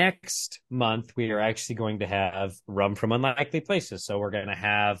 Next month, we are actually going to have rum from unlikely places. So we're going to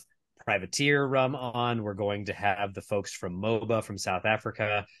have Privateer rum on. We're going to have the folks from MOBA from South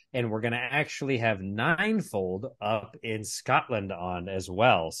Africa, and we're going to actually have Ninefold up in Scotland on as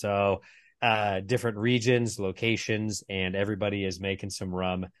well. So different regions, locations, and everybody is making some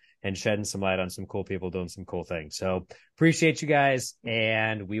rum and shedding some light on some cool people doing some cool things. So appreciate you guys,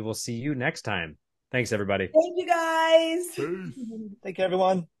 and we will see you next time. Thanks, everybody. Thank you, guys. Thank you,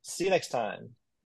 everyone. See you next time.